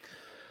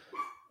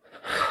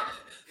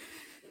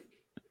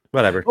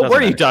 Whatever. What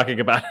were you talking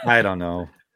about? I don't know.